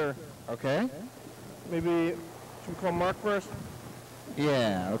Webster. Okay. Maybe, should we call Mark first?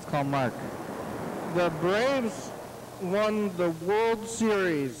 Yeah, let's call Mark. The Braves won the World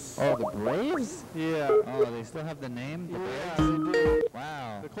Series. Oh, the Braves? Yeah. Oh, they still have the name? The Yeah, Braves? they do.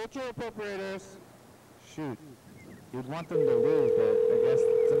 Wow. The cultural appropriators. Shoot. You'd want them to lose, but I guess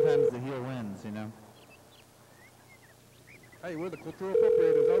sometimes the heel wins, you know? Hey, we're the cultural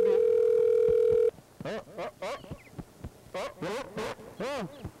appropriators. That'll be... Hello?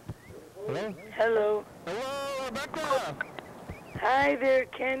 Hello. Hello, Rebecca. Hi there,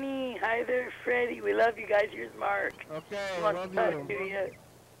 Kenny. Hi there, Freddie. We love you guys. Here's Mark. Okay, Want love to talk you. to you.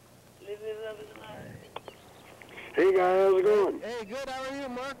 Living love is alive. Hey guys, how's it going? Hey, good. How are you,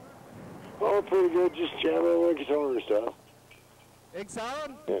 Mark? Oh, pretty good. Just jamming on my guitar and stuff. Egg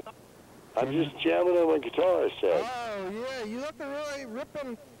salad? Yeah. I'm just jamming on my guitar, I said. Oh, yeah. You left a really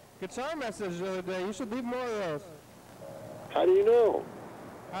ripping guitar message the other day. You should leave more of those. How do you know?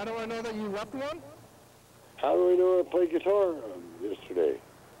 How do I know that you left one? How do I know I played guitar yesterday?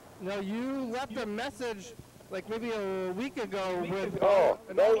 No, you left a message like maybe a week ago with... Oh,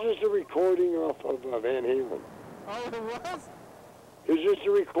 that was just a recording off of Van Halen. Oh, it was? It was just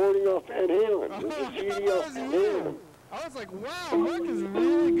a recording off Van Halen. It was a CD off Van Halen. I was like, wow, Mark is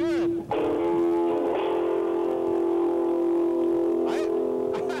really good.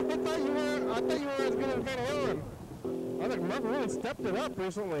 I thought you were as good as Van Halen. I was like, Mark really stepped it up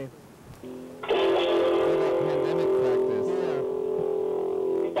recently. Pandemic practice. Yeah.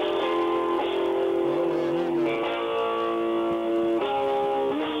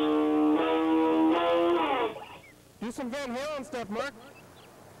 Do some Van Halen stuff, Mark.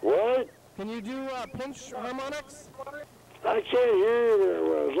 What? Can you do pinch harmonics? I can't hear you there.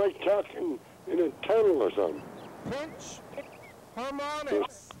 Well, it's like talking in a tunnel or something. Pinch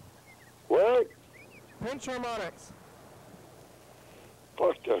harmonics. What? Pinch harmonics.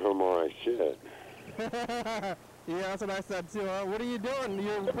 Fuck the harmonic shit. Yeah, that's what I said too. What are you doing?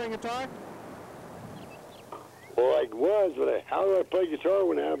 You playing guitar? Well, I was, but how do I play guitar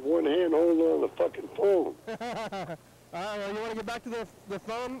when I have one hand holding on the fucking phone? Well, you want to get back to the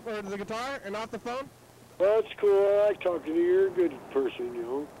phone or the guitar and off the phone? Well, that's cool. I like talking to you. You're a good person, you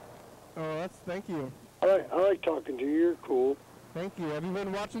know. Oh, thank you. I like talking to you. You're cool. Thank you. Have you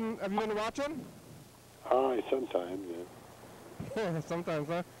been watching? Aye, sometimes, yeah. Sometimes,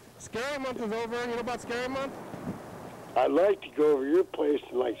 huh? Scary Month is over. You know about Scary Month? I'd like to go over your place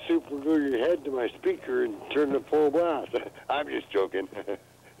and like super glue your head to my speaker and turn it full blast. I'm just joking.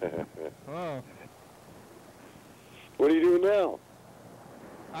 Oh. What are you doing now?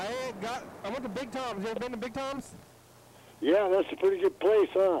 I went to Big Tom's. You ever been to Big Tom's? Yeah, that's a pretty good place,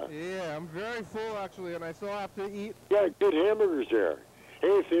 huh? Yeah, I'm very full actually, and I still have to eat. Yeah, good hamburgers there. Hey,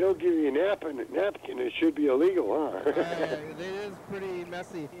 if they don't give you a napkin, it should be illegal, huh? It is pretty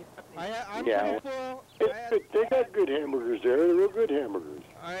messy. I'm yeah. pretty full. They got good hamburgers there. They're real good hamburgers.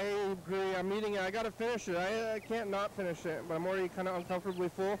 I agree. I'm eating it. I gotta finish it. I can't not finish it, but I'm already kind of uncomfortably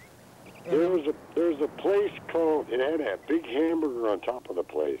full. There's a place called, it had a big hamburger on top of the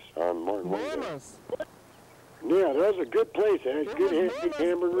place on Martin Luther. Norma's. Yeah, that was a good place. It had good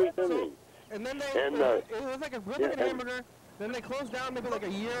hamburgers and everything. And then it was like a really good hamburger. Then they closed down maybe like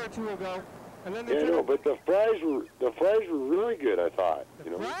a year or two ago. And then they but the fries were really good, I thought.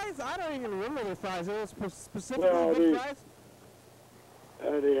 The fries? I don't even remember the fries. It was specifically good fries?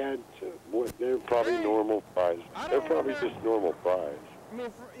 They had, they're probably normal fries. They're probably just normal fries. I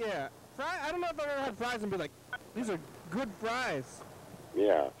mean, I don't know if I've ever had fries and be like, these are good fries.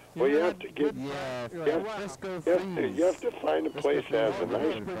 Yeah. Well, you have to get. Yeah. You have to find a place that has a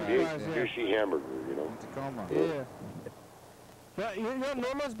nice, juicy hamburger. You know. Tacoma. Yeah. But you know,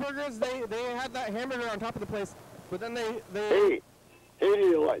 Norma's Burgers, they had that hamburger on top of the place, but then they. Hey, do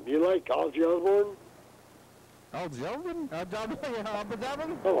you like Ozzy Osbourne? Ozzy Osbourne?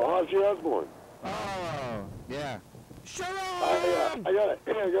 Oh, Ozzy Osbourne. Oh, yeah. Shut up! I got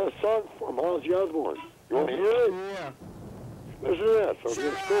a song from Ozzy Osbourne. You want to hear it? Yeah. Listen to that. So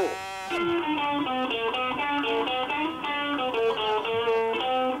it's cool.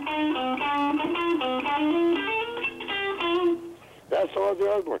 That's Ozzy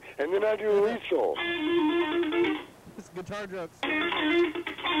Osbourne. And then I do a lead solo. It's guitar jokes.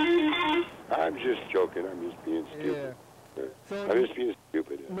 I'm just joking. I'm just being stupid. Yeah. So I'm just being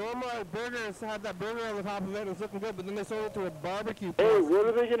stupid. Norma Burgers had that burger on the top of it. It was looking good, but then they sold it to a barbecue place. Hey, what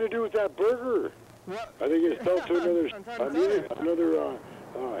are they going to do with that burger? What? Are they going to sell it to another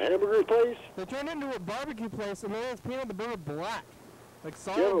hamburger place? They turned it into a barbecue place, and then it's painted the burger black. Like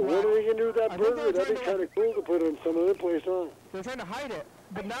solid yeah, but black. what are they going to do with that burger? That'd be kind of cool to put on some other place on. They're trying to hide it,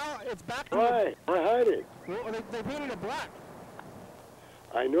 but now it's back to... Why? Why hide it? Well, they painted it black.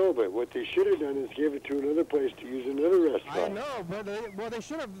 I know, but what they should have done is give it to another place to use another I restaurant. know, but they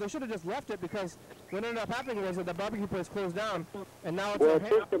should have just left it, because what ended up happening was that the barbecue place closed down, and now it's Well, a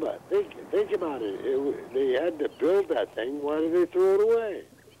think about it. They had to build that thing. Why did they throw it away?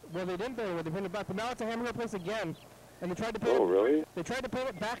 Well, they didn't throw it away. They put it back, but now it's a hamburger place again, and they tried to paint Oh, really? They tried to paint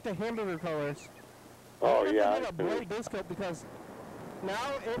it back to hamburger colors. Oh, They yeah. have a bright base coat, because now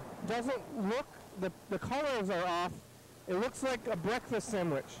it doesn't look, the colors are off. It looks like a breakfast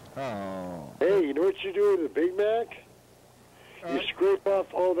sandwich. Oh. Hey, you know what you do with a Big Mac? You scrape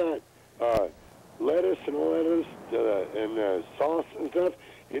off all that lettuce and all that and sauce and stuff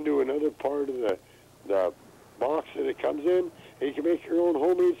into another part of the box that it comes in, and you can make your own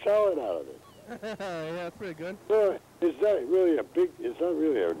homemade salad out of it. Yeah, that's pretty good. Well, it's not really a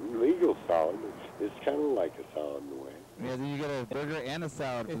legal salad. It's kind of like a salad in a way. Yeah, then you get a burger and a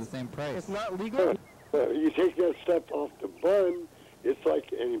salad for the same price. It's not legal? You take that stuff off the bun, it's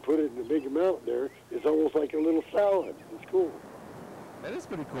like, and you put it in a big amount there, it's almost like a little salad. It's cool. That is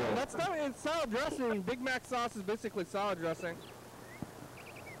pretty cool. That's not, it's salad dressing. Big Mac sauce is basically salad dressing.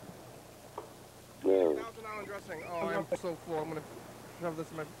 Yeah. 1,000-gallon dressing. Oh, I'm so full. I'm going to shove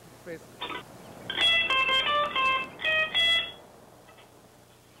this in my face.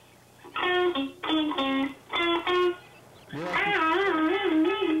 You're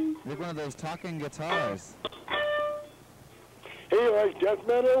like one of those talking guitars. Hey, you like death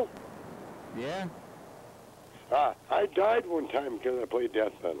metal? Yeah. I died one time because I played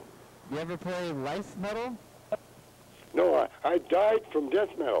death metal. You ever play life metal? No, I died from death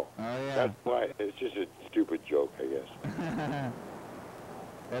metal. Oh, yeah. That's why. It's just a stupid joke, I guess.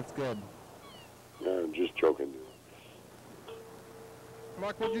 That's good. No, I'm just joking.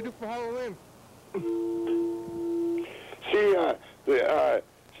 Mark, what'd you do for Halloween? See,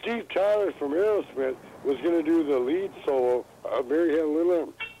 Steve Tyler from Aerosmith was going to do the lead solo of Mary Had a Little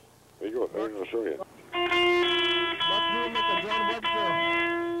Lamb. There you go. I'll show you. Mark, you make a John Webb film.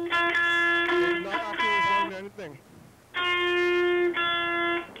 It's not actually saying anything.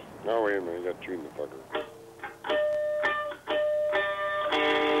 Oh, wait a minute. I got to tune the fucker.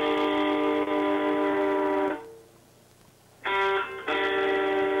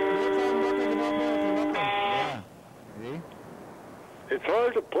 It's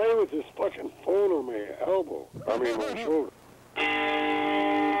hard to play with this fucking phone on my elbow. I mean, my shoulder.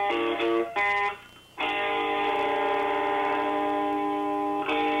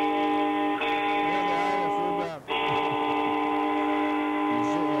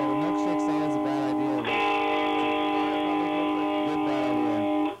 Milkshake's always a bad idea. Good bad idea.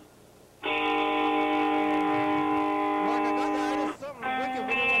 Mark, I got that. I did something wicked.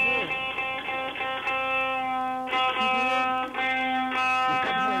 What did I do?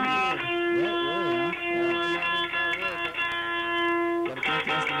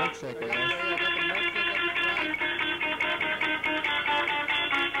 Milkshake, I guess.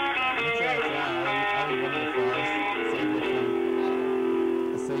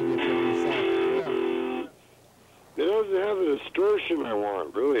 It doesn't have the distortion I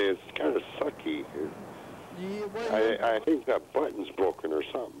want, really. It's kind of sucky. I think that button's broken or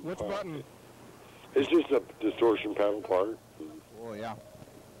something. Which button? It's just a distortion pedal part. Oh, yeah.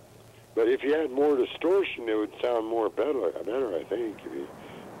 But if you had more distortion, it would sound more better, I think, if you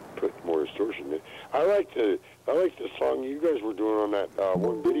put more distortion in. I like the song you guys were doing on that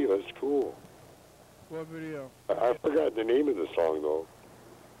one video. That's cool. What video? I forgot the name of the song, though.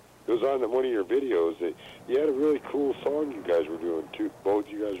 It was on one of your videos. You had a really cool song you guys were doing, too. Both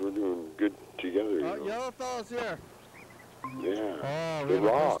you guys were doing good together. You know? Yellow Fellow's here. Yeah. Oh, we have a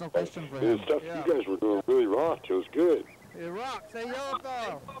personal question for him. The stuff you guys were doing really rocked. It was good. It rocks. Hey, Yellow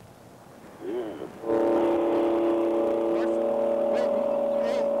Fellow. Yeah.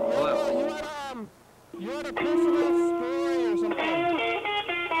 You had a personal story or something.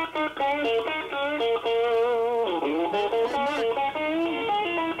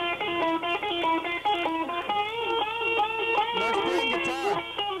 Mark's playing guitar.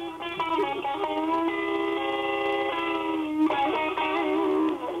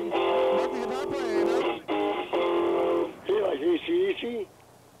 Mark the guitar player, you know? Hey, like AC/DC?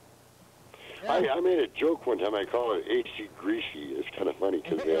 Yeah. I made a joke one time. I call it AC Greasy. It's kind of funny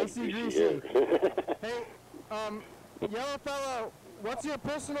because they have greasy hair. Hey, Yellow Fellow, what's your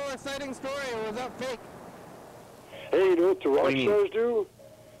personal exciting story, or was that fake? Hey, you know what the rock stars do?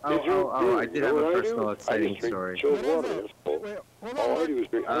 I did have a personal exciting story. All I do is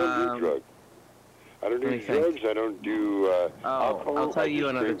drink. I don't do drugs. I don't do drugs. I don't do alcohol. I'll tell you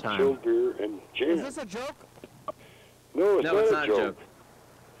another drink time. Chilled beer and jam. Is this a joke? No, it's not a joke.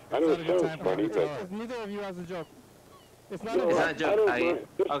 I know it sounds funny, but Neither of you has a joke. It's not It's not a joke.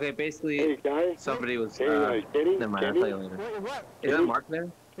 Okay, basically, hey, guy. somebody was. Kenny, never mind, I'll tell you later. Wait, what? Is that Mark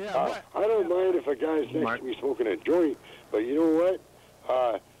there? Yeah, what? I don't mind if a guy's next to me smoking a joint, but you know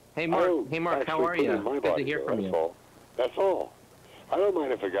what? Hey, Mark. Hey, Mark. How are you? Good to hear from you. That's all. I don't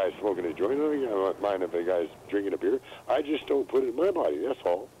mind if a guy's smoking a joint. I don't mind if a guy's drinking a beer. I just don't put it in my body. That's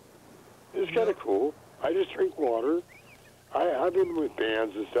all. It's kind of cool. I just drink water. I've been with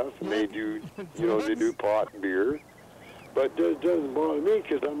bands and stuff, and they do, they do pot and beer. But it doesn't bother me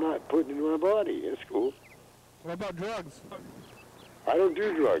because I'm not putting it in my body. It's cool. What about drugs? I don't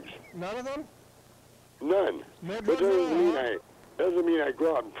do drugs. None of them? None. No But drugs doesn't mean I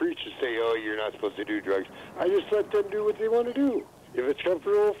go out and preach and say, oh, you're not supposed to do drugs. I just let them do what they want to do. If it's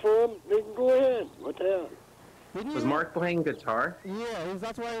comfortable for them, they can go ahead. What the hell? Was Mark playing guitar? Yeah,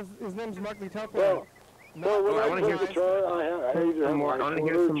 that's why his name's Mark the Guitar Player. Well, when I play guitar, I either have my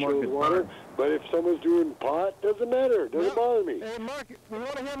chilled water, but if someone's doing pot, doesn't matter. Doesn't bother me. Hey, Mark, we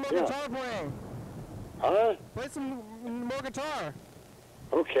want to hear more guitar playing. Huh? Play some more guitar.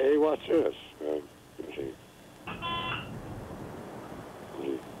 Okay, watch this. Let's see.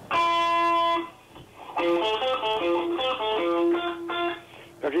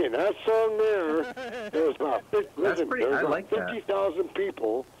 Okay, that song there was about 50,000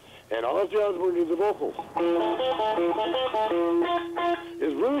 people, and Ozzy Osbourne did the vocals.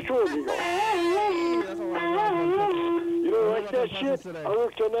 It's really cool. You don't like that shit? I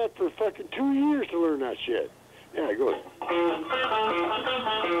worked on that for fucking 2 years to learn that shit. Yeah, go ahead.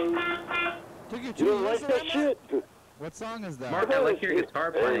 You don't like that shit? What song is that? Mark, I like your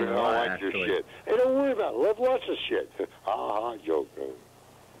guitar playing a lot, actually. Your shit. Hey, don't worry about it. Love lots of shit. Joke.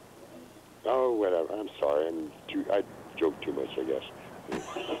 Oh, whatever. I'm sorry. I joke too much, I guess.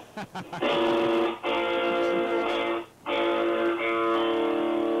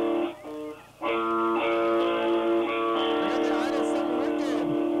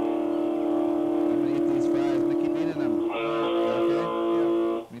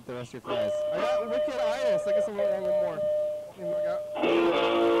 The rest of your fries. I got wicked itis. I guess I want one more.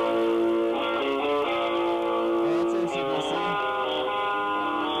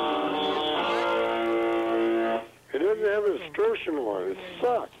 It doesn't have a distortion on it. It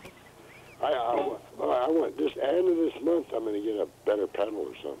sucks. I want this end of this month. I'm going to get a better pedal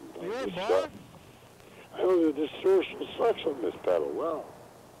or something. Like this stuff. I know the distortion sucks on this pedal. Well,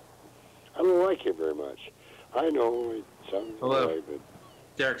 I don't like it very much. I know it sounds right, but.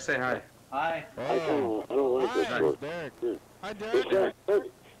 Derek, say hi. Hi. I don't like this short. Derek. Hi, Derek. It's not,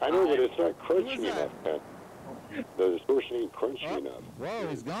 I know, but it's not crunchy enough, man. The distortion ain't crunchy enough. Whoa,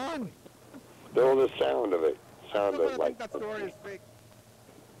 he's gone. The sound of it. I think that story is fake.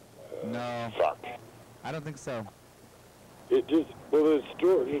 No. Fuck. I don't think so. It just, the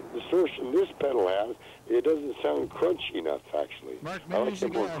distortion this pedal has, it doesn't sound crunchy enough, actually. Mark, maybe you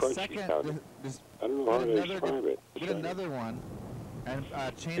should get a second. I don't know how to describe it. Get another one. And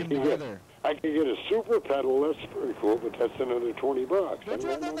chain them together. I could get a super pedal, that's pretty cool, but that's another $20. Don't you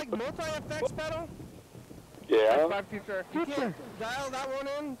have that like multi-effects pedal? Yeah. You can't dial that one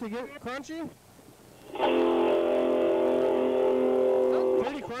in to get crunchy? That's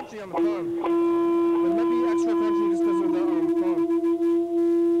pretty crunchy on the phone. It might be extra crunchy just because of the phone.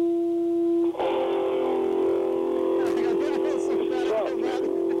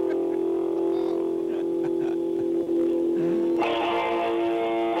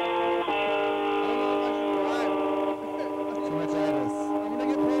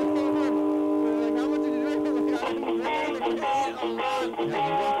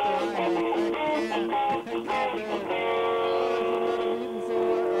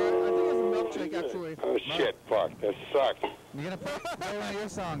 Oh shit, fuck, that sucked. You're gonna play one of your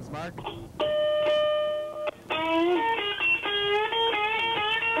songs, Mark.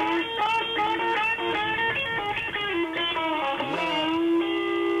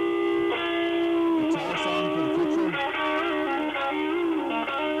 Guitar song for the future.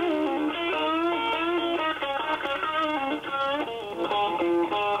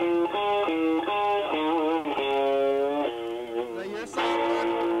 Is that your song, Mark?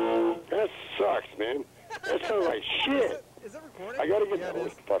 That sucks, man. That sounds like shit. Is it recording? I gotta get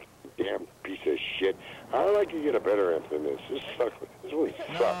this fucking damn piece of shit. I'd like to get a better amp than this. This sucks. This one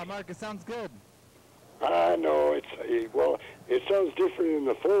sucks. No, Mark, it sounds good. I know it sounds different in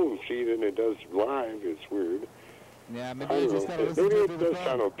the phone, see, than it does live. It's weird. Yeah, maybe you just gotta listen to it. Maybe it does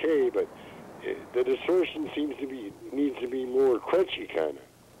sound okay, but the distortion needs to be more crunchy, kind of.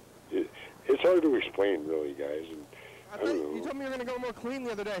 It's hard to explain, really, guys. And I don't know. You told me you were going to go more clean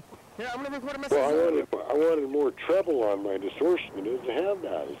the other day. Here, I'm going to record a message. Well, I wanted more treble on my distortion. It doesn't have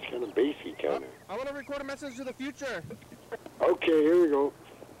that. It's kind of bassy, kind of. I want to record a message to the future. Okay, here we go.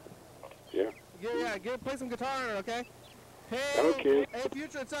 Yeah. Yeah, play some guitar, okay? Hey, Okay. Hey,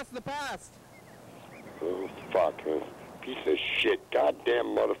 future, it's us in the past. Oh, fuck. Piece of shit. Goddamn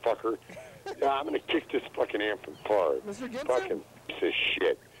motherfucker. Yeah, I'm gonna kick this fucking amp apart. Mr. Gibson? Fucking piece of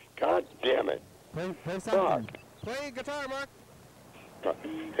shit. God damn it. Play something. Fuck. Play guitar, Mark.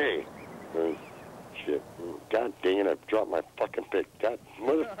 Hey. Shit. God dang it, I've dropped my fucking pick. God,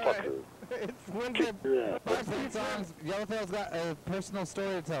 motherfucker. It's Wednesday. Songs. Yellowtail's got a personal story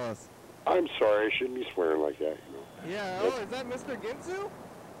to tell us. I'm sorry, I shouldn't be swearing like that, you know. Yeah, is that Mr. Ginsu?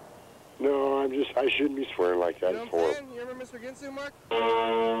 No, I shouldn't be swearing like that. You know It's what I'm horrible. saying? You remember Mr. Ginsu, Mark?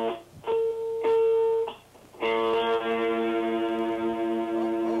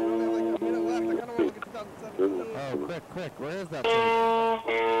 Oh, quick. Where is that?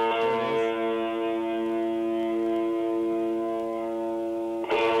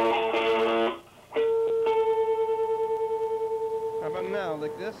 How about now,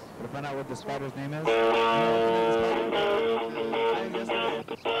 like this? Gotta find out what the spider's name is.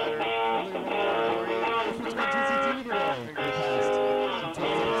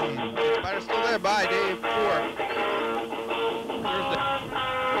 Spider's still there. Bye, day 4.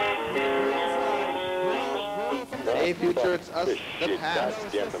 Hey, future, it's us, the past.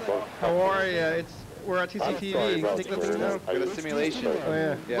 How are ya? We're on TCTV. Take a listen now. Got a simulation.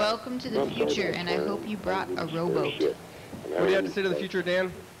 Oh, yeah. Welcome to the future, and I hope you brought a rowboat. What do you have to say to the future,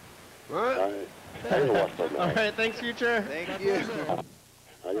 Dan? What? All right, thanks, future. Thank you. I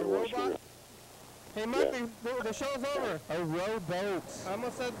gotta watch my... Hey, Mark, the show's over. A rowboat. I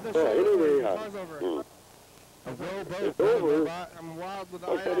almost said the Anyway, show's over. A rowboat. It's over. I'm wild with the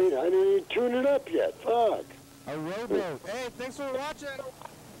I didn't even tune it up yet. Fuck. A rowboat. Hey, thanks for watching.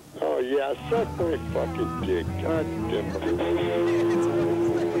 Oh, yeah, suck my fucking dick. God damn it.